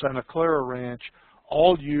 Santa Clara Ranch,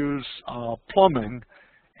 all use plumbing,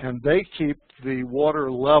 and they keep the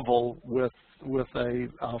water level with a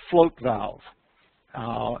float valve.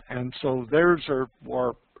 And so theirs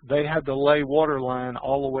they had to lay water line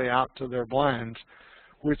all the way out to their blinds,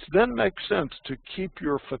 which then makes sense to keep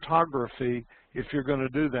your photography, if you're going to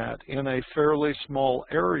do that, in a fairly small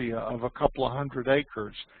area of a couple of 100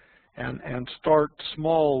 acres, and start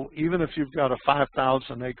small, even if you've got a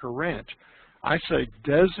 5,000-acre ranch. I say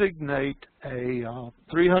designate a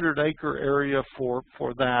 300-acre area for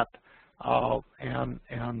that,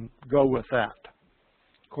 and go with that.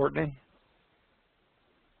 Courtney?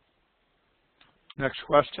 Next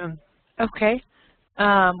question. Okay.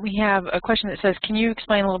 We have a question that says, can you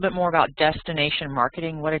explain a little bit more about destination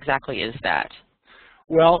marketing? What exactly is that?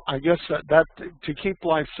 Well, I guess that to keep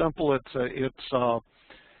life simple,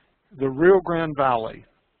 the Rio Grande Valley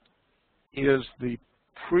is the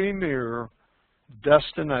premier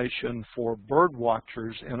destination for bird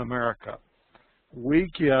watchers in America. We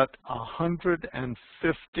get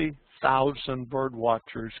 150,000 bird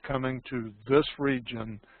watchers coming to this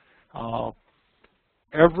region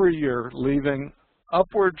every year, leaving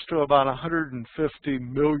upwards to about $150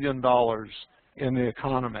 million in the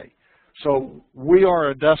economy. So we are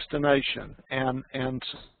a destination, and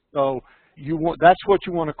so that's what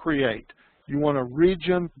you want to create. You want a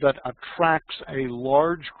region that attracts a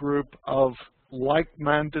large group of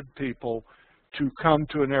like-minded people to come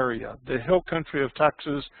to an area. The hill country of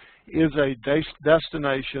Texas is a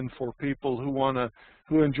destination for people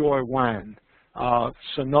who enjoy wine.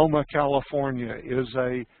 Sonoma, California is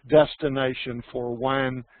a destination for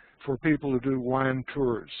wine, for people who do wine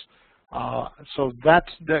tours. So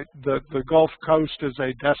that's the Gulf Coast is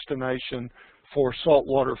a destination for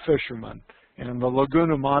saltwater fishermen, and the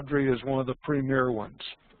Laguna Madre is one of the premier ones.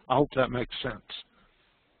 I hope that makes sense.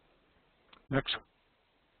 Next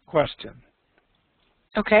question.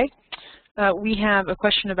 Okay. We have a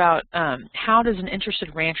question about how does an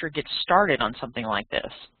interested rancher get started on something like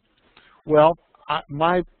this? Well, I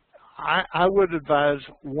would advise,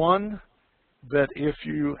 one, that if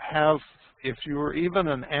you are even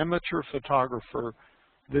an amateur photographer,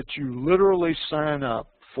 that you literally sign up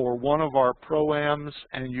for one of our pro-ams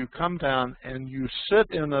and you come down and you sit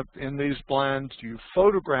in these blinds, you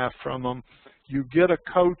photograph from them, you get a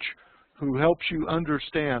coach who helps you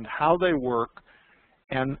understand how they work,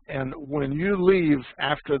 and when you leave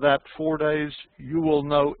after that 4 days, you will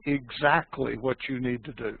know exactly what you need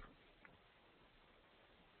to do.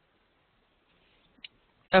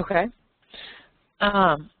 Okay.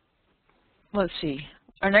 Let's see.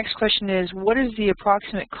 Our next question is, what is the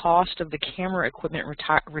approximate cost of the camera equipment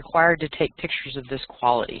required to take pictures of this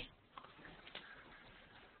quality?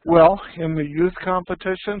 Well, in the youth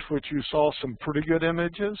competitions, which you saw some pretty good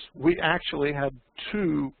images, we actually had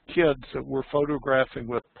 2 kids that were photographing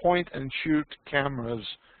with point-and-shoot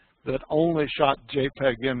cameras that only shot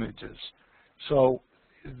JPEG images. So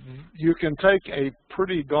you can take a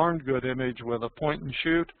pretty darn good image with a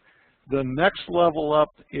point-and-shoot. The next level up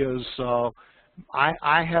is,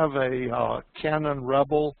 I have a Canon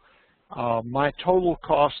Rebel. My total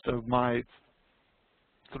cost of my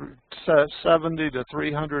 70 to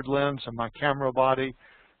 300 lens and my camera body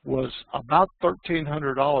was about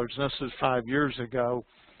 $1,300. This is 5 years ago,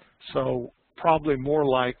 so probably more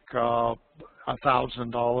like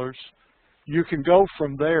 $1,000. You can go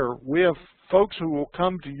from there. We have folks who will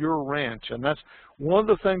come to your ranch, and that's one of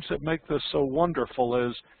the things that make this so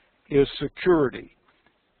wonderful is security.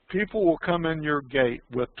 People will come in your gate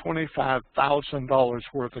with $25,000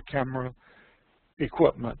 worth of camera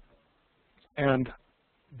equipment, and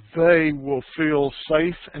they will feel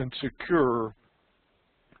safe and secure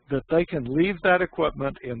that they can leave that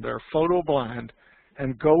equipment in their photo blind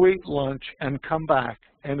and go eat lunch and come back,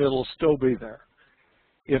 and it'll still be there.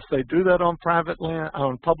 If they do that on private land,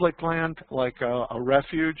 on public land, like a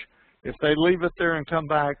refuge, if they leave it there and come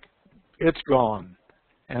back, it's gone.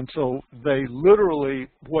 And so they literally,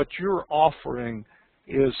 what you're offering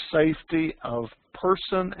is safety of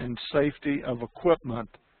person and safety of equipment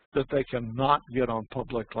that they cannot get on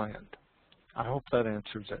public land. I hope that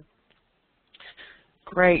answers it.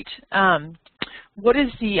 Great. What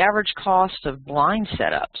is the average cost of blind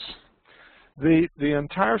setups? The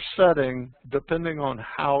entire setting, depending on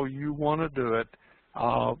how you want to do it,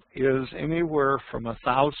 is anywhere from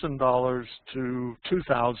 $1,000 to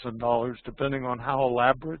 $2,000, depending on how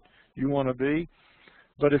elaborate you want to be.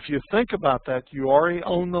 But if you think about that, you already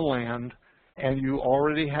own the land, and you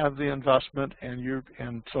already have the investment,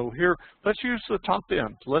 and so here, let's use the top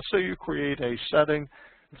end. Let's say you create a setting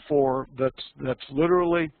that's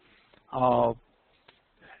literally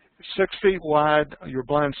 6 feet wide. Your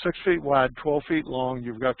blind's 6 feet wide, 12 feet long.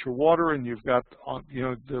 You've got your water, and you've got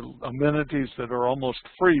the amenities that are almost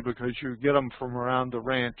free because you get them from around the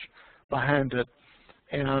ranch behind it,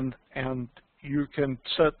 and you can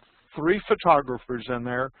set 3 photographers in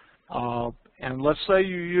there. And let's say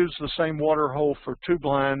you use the same water hole for 2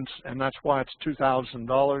 blinds, and that's why it's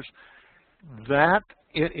 $2,000. That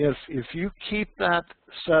if you keep that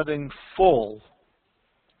setting full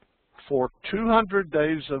for 200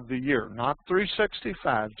 days of the year, not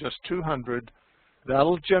 365, just 200,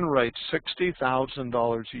 that'll generate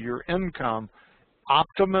 $60,000 a year income.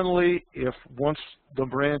 Optimally, if once the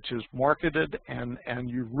branch is marketed and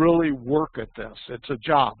you really work at this, it's a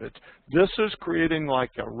job. This is creating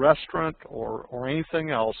like a restaurant or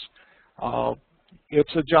anything else.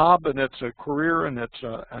 It's a job, and it's a career, and it's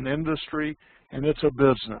an industry, and it's a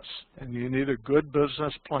business, and you need a good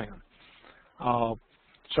business plan.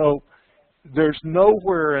 So there's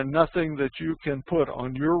nowhere and nothing that you can put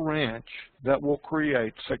on your ranch that will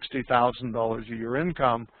create $60,000 a year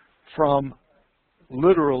income from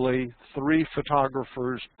literally 3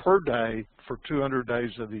 photographers per day for 200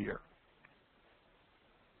 days of the year.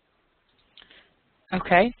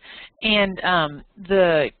 Okay, and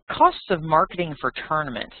the costs of marketing for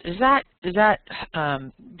tournaments, do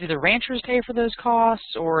the ranchers pay for those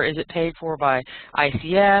costs, or is it paid for by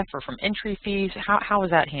ICF or from entry fees? How is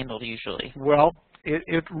that handled usually? Well,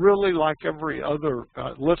 it really, like every other,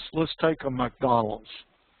 let's take a McDonald's.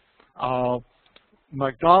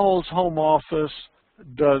 McDonald's home office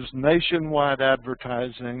does nationwide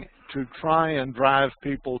advertising to try and drive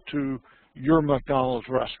people to your McDonald's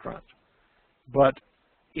restaurant. But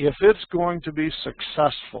if it's going to be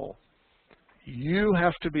successful, you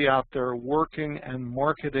have to be out there working and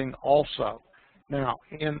marketing also. Now,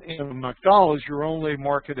 in McDonald's, you're only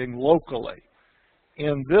marketing locally.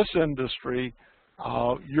 In this industry,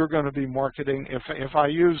 you're going to be marketing. If I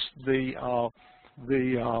use the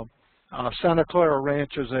Santa Clara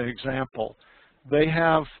Ranch as an example, they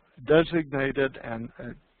have designated, and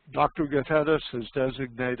Dr. Gutierrez has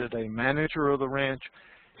designated a manager of the ranch.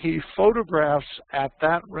 He photographs at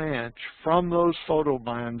that ranch from those photo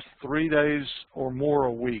bands 3 days or more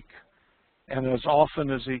a week, and as often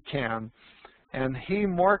as he can. And he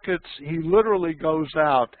markets, he literally goes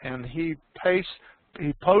out and he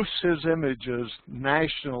posts his images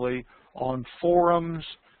nationally on forums,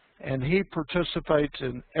 and he participates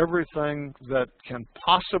in everything that can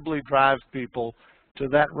possibly drive people to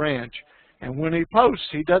that ranch. And when he posts,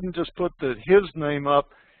 he doesn't just put his name up,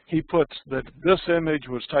 he puts that this image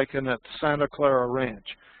was taken at Santa Clara Ranch.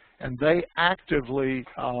 And they actively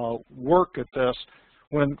work at this.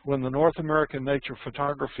 When the North American Nature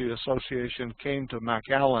Photography Association came to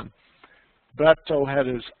McAllen, Beto had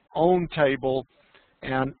his own table,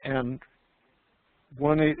 and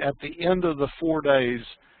when at the end of the 4 days,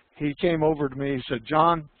 he came over to me, he said,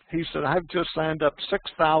 "John," he said, "I've just signed up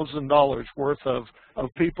 $6,000 worth of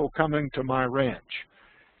people coming to my ranch."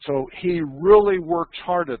 So he really works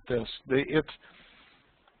hard at this.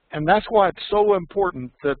 And that's why it's so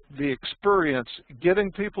important that the experience,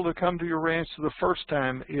 getting people to come to your ranch the first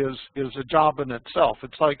time is a job in itself.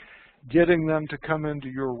 It's like getting them to come into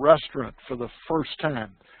your restaurant for the first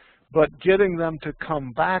time. But getting them to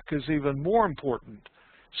come back is even more important.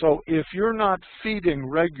 So if you're not feeding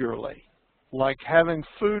regularly, like having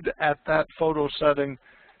food at that photo setting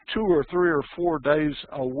 2 or 3 or 4 days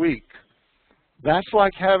a week, that's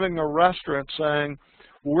like having a restaurant saying,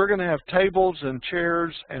 we're going to have tables and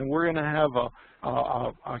chairs, and we're going to have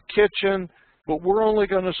a kitchen, but we're only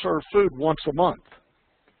going to serve food once a month.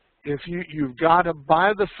 If you've got to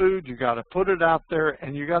buy the food, you've got to put it out there,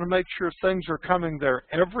 and you've got to make sure things are coming there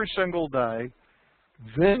every single day.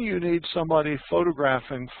 Then you need somebody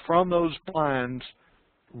photographing from those blinds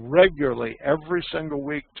regularly every single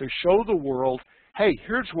week to show the world, hey,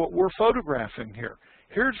 here's what we're photographing here.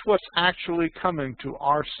 Here's what's actually coming to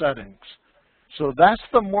our settings. So that's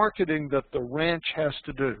the marketing that the ranch has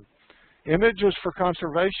to do. Images for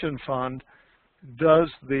Conservation Fund does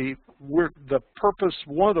one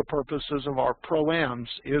of the purposes of our Pro-Ams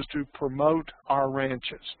is to promote our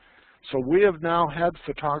ranches. So we have now had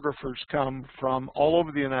photographers come from all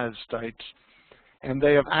over the United States, and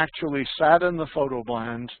they have actually sat in the photo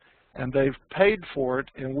blinds, and they've paid for it,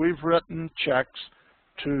 and we've written checks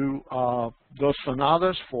to Dos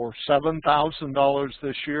Fanadas for $7,000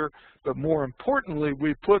 this year. But more importantly,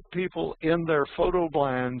 we put people in their photo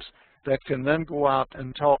blinds that can then go out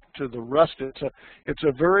and talk to the rest. It's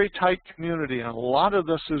a very tight community, and a lot of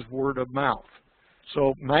this is word of mouth.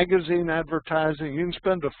 So magazine advertising, you can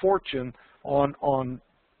spend a fortune on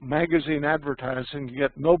magazine advertising,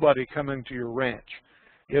 yet nobody coming to your ranch.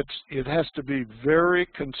 It has to be very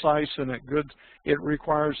concise, and it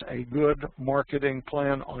requires a good marketing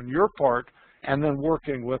plan on your part, and then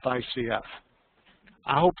working with ICF.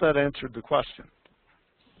 I hope that answered the question.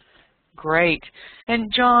 Great.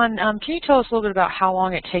 And John, can you tell us a little bit about how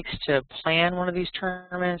long it takes to plan one of these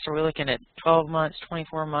tournaments? Are we looking at 12 months,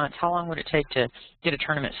 24 months? How long would it take to get a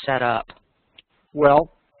tournament set up?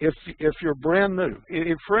 Well, if you're brand new,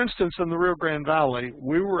 for instance, in the Rio Grande Valley,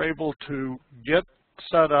 we were able to get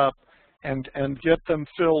set up and get them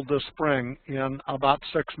filled this spring in about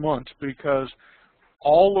 6 months, because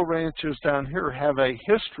all the ranches down here have a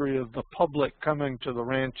history of the public coming to the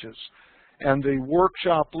ranches. And the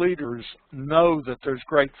workshop leaders know that there's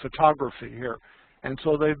great photography here. And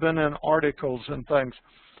so they've been in articles and things.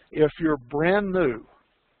 If you're brand new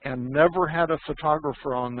and never had a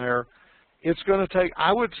photographer on there, it's going to take,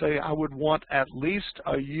 I would say I would want at least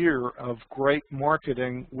a year of great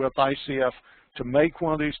marketing with ICF to make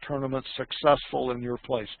one of these tournaments successful in your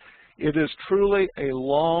place. It is truly a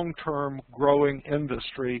long-term growing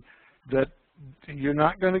industry that you're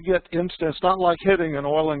not going to get instant. It's not like hitting an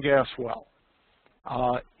oil and gas well.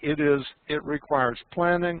 It requires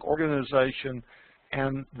planning, organization,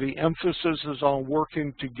 and the emphasis is on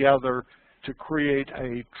working together to create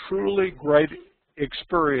a truly great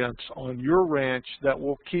experience on your ranch that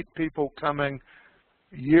will keep people coming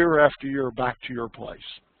year after year back to your place.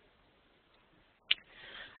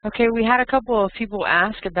 Okay, we had a couple of people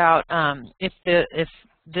ask about if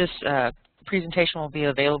this presentation will be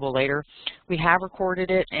available later. We have recorded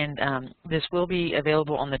it, and this will be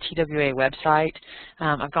available on the TWA website.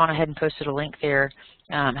 I've gone ahead and posted a link there,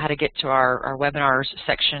 how to get to our webinars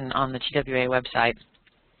section on the TWA website.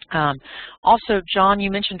 Also, John, you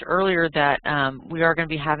mentioned earlier that we are going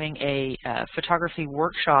to be having a photography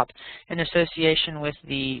workshop in association with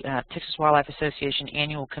the Texas Wildlife Association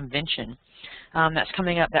annual convention. That's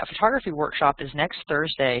coming up. That photography workshop is next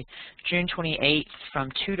Thursday, June 28th from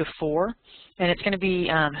 2 to 4, and it's going to be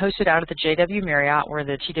hosted out at the JW Marriott where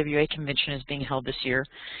the TWA convention is being held this year.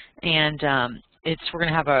 And we're going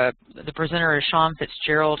to have the presenter is Sean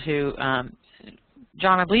Fitzgerald, who,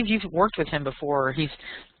 John, I believe you've worked with him before. He's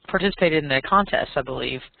participated in the contest, I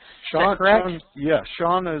believe. Is that correct? Yes,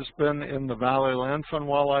 Sean has been in the Valley Land Fund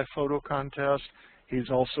Wildlife Photo Contest. He's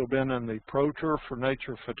also been in the Pro Tour for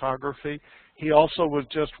Nature Photography. He also was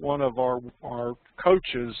just one of our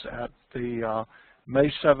coaches at the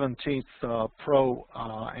May 17th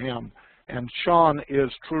Pro-Am. And Sean is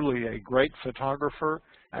truly a great photographer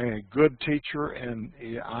and a good teacher, and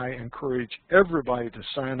I encourage everybody to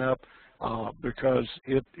sign up because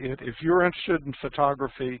if you're interested in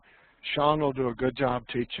photography, Sean will do a good job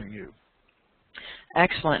teaching you.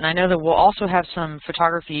 Excellent. And I know that we'll also have some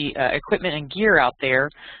photography equipment and gear out there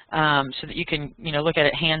so that you can, look at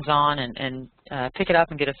it hands-on and pick it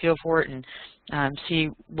up and get a feel for it and see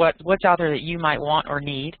what's out there that you might want or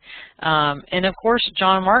need. And of course,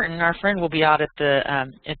 John Martin, our friend, will be out at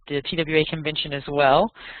the TWA convention as well.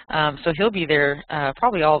 So he'll be there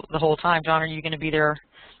probably the whole time. John, are you going to be there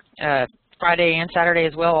Friday and Saturday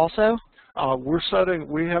as well also?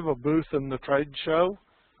 We have a booth in the trade show.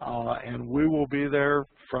 And we will be there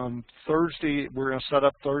from Thursday. We're going to set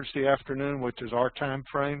up Thursday afternoon, which is our time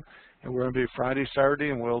frame, and we're going to be Friday, Saturday,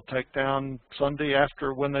 and we'll take down Sunday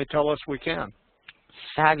after when they tell us we can.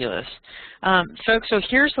 Fabulous. Folks, so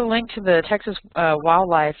here's the link to the Texas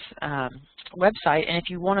Wildlife website, and if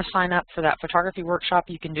you want to sign up for that photography workshop,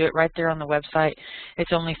 you can do it right there on the website.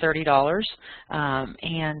 It's only $30.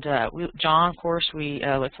 John, of course, we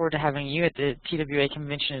look forward to having you at the TWA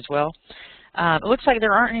convention as well. It looks like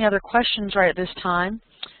there aren't any other questions right at this time,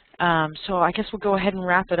 so I guess we'll go ahead and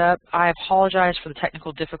wrap it up. I apologize for the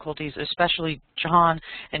technical difficulties, especially John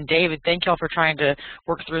and David. Thank you all for trying to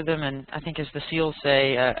work through them, and I think as the SEALs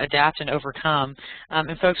say, adapt and overcome.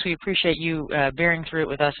 And folks, we appreciate you bearing through it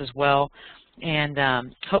with us as well.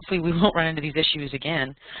 And hopefully we won't run into these issues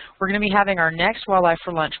again. We're going to be having our next Wildlife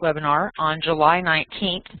for Lunch webinar on July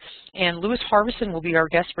 19th, and Louis Harbison will be our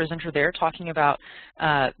guest presenter there, talking about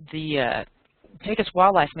the Pecos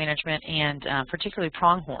wildlife management and particularly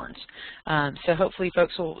pronghorns. So hopefully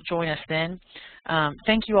folks will join us then.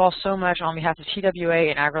 Thank you all so much on behalf of TWA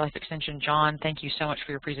and AgriLife Extension. John, thank you so much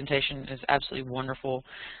for your presentation. It was absolutely wonderful,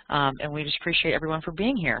 and we just appreciate everyone for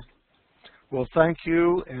being here. Well, thank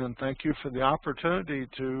you, and thank you for the opportunity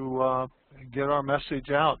to get our message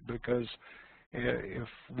out, because if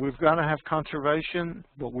we've got to have conservation,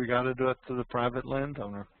 but we got to do it to the private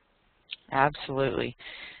landowner. Absolutely.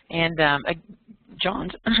 And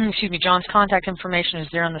John's contact information is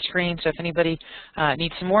there on the screen, so if anybody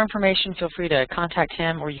needs some more information, feel free to contact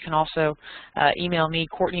him, or you can also email me,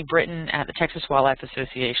 Courtney Britton at the Texas Wildlife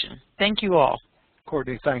Association. Thank you all.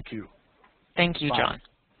 Courtney, thank you. Thank you, Bye. John.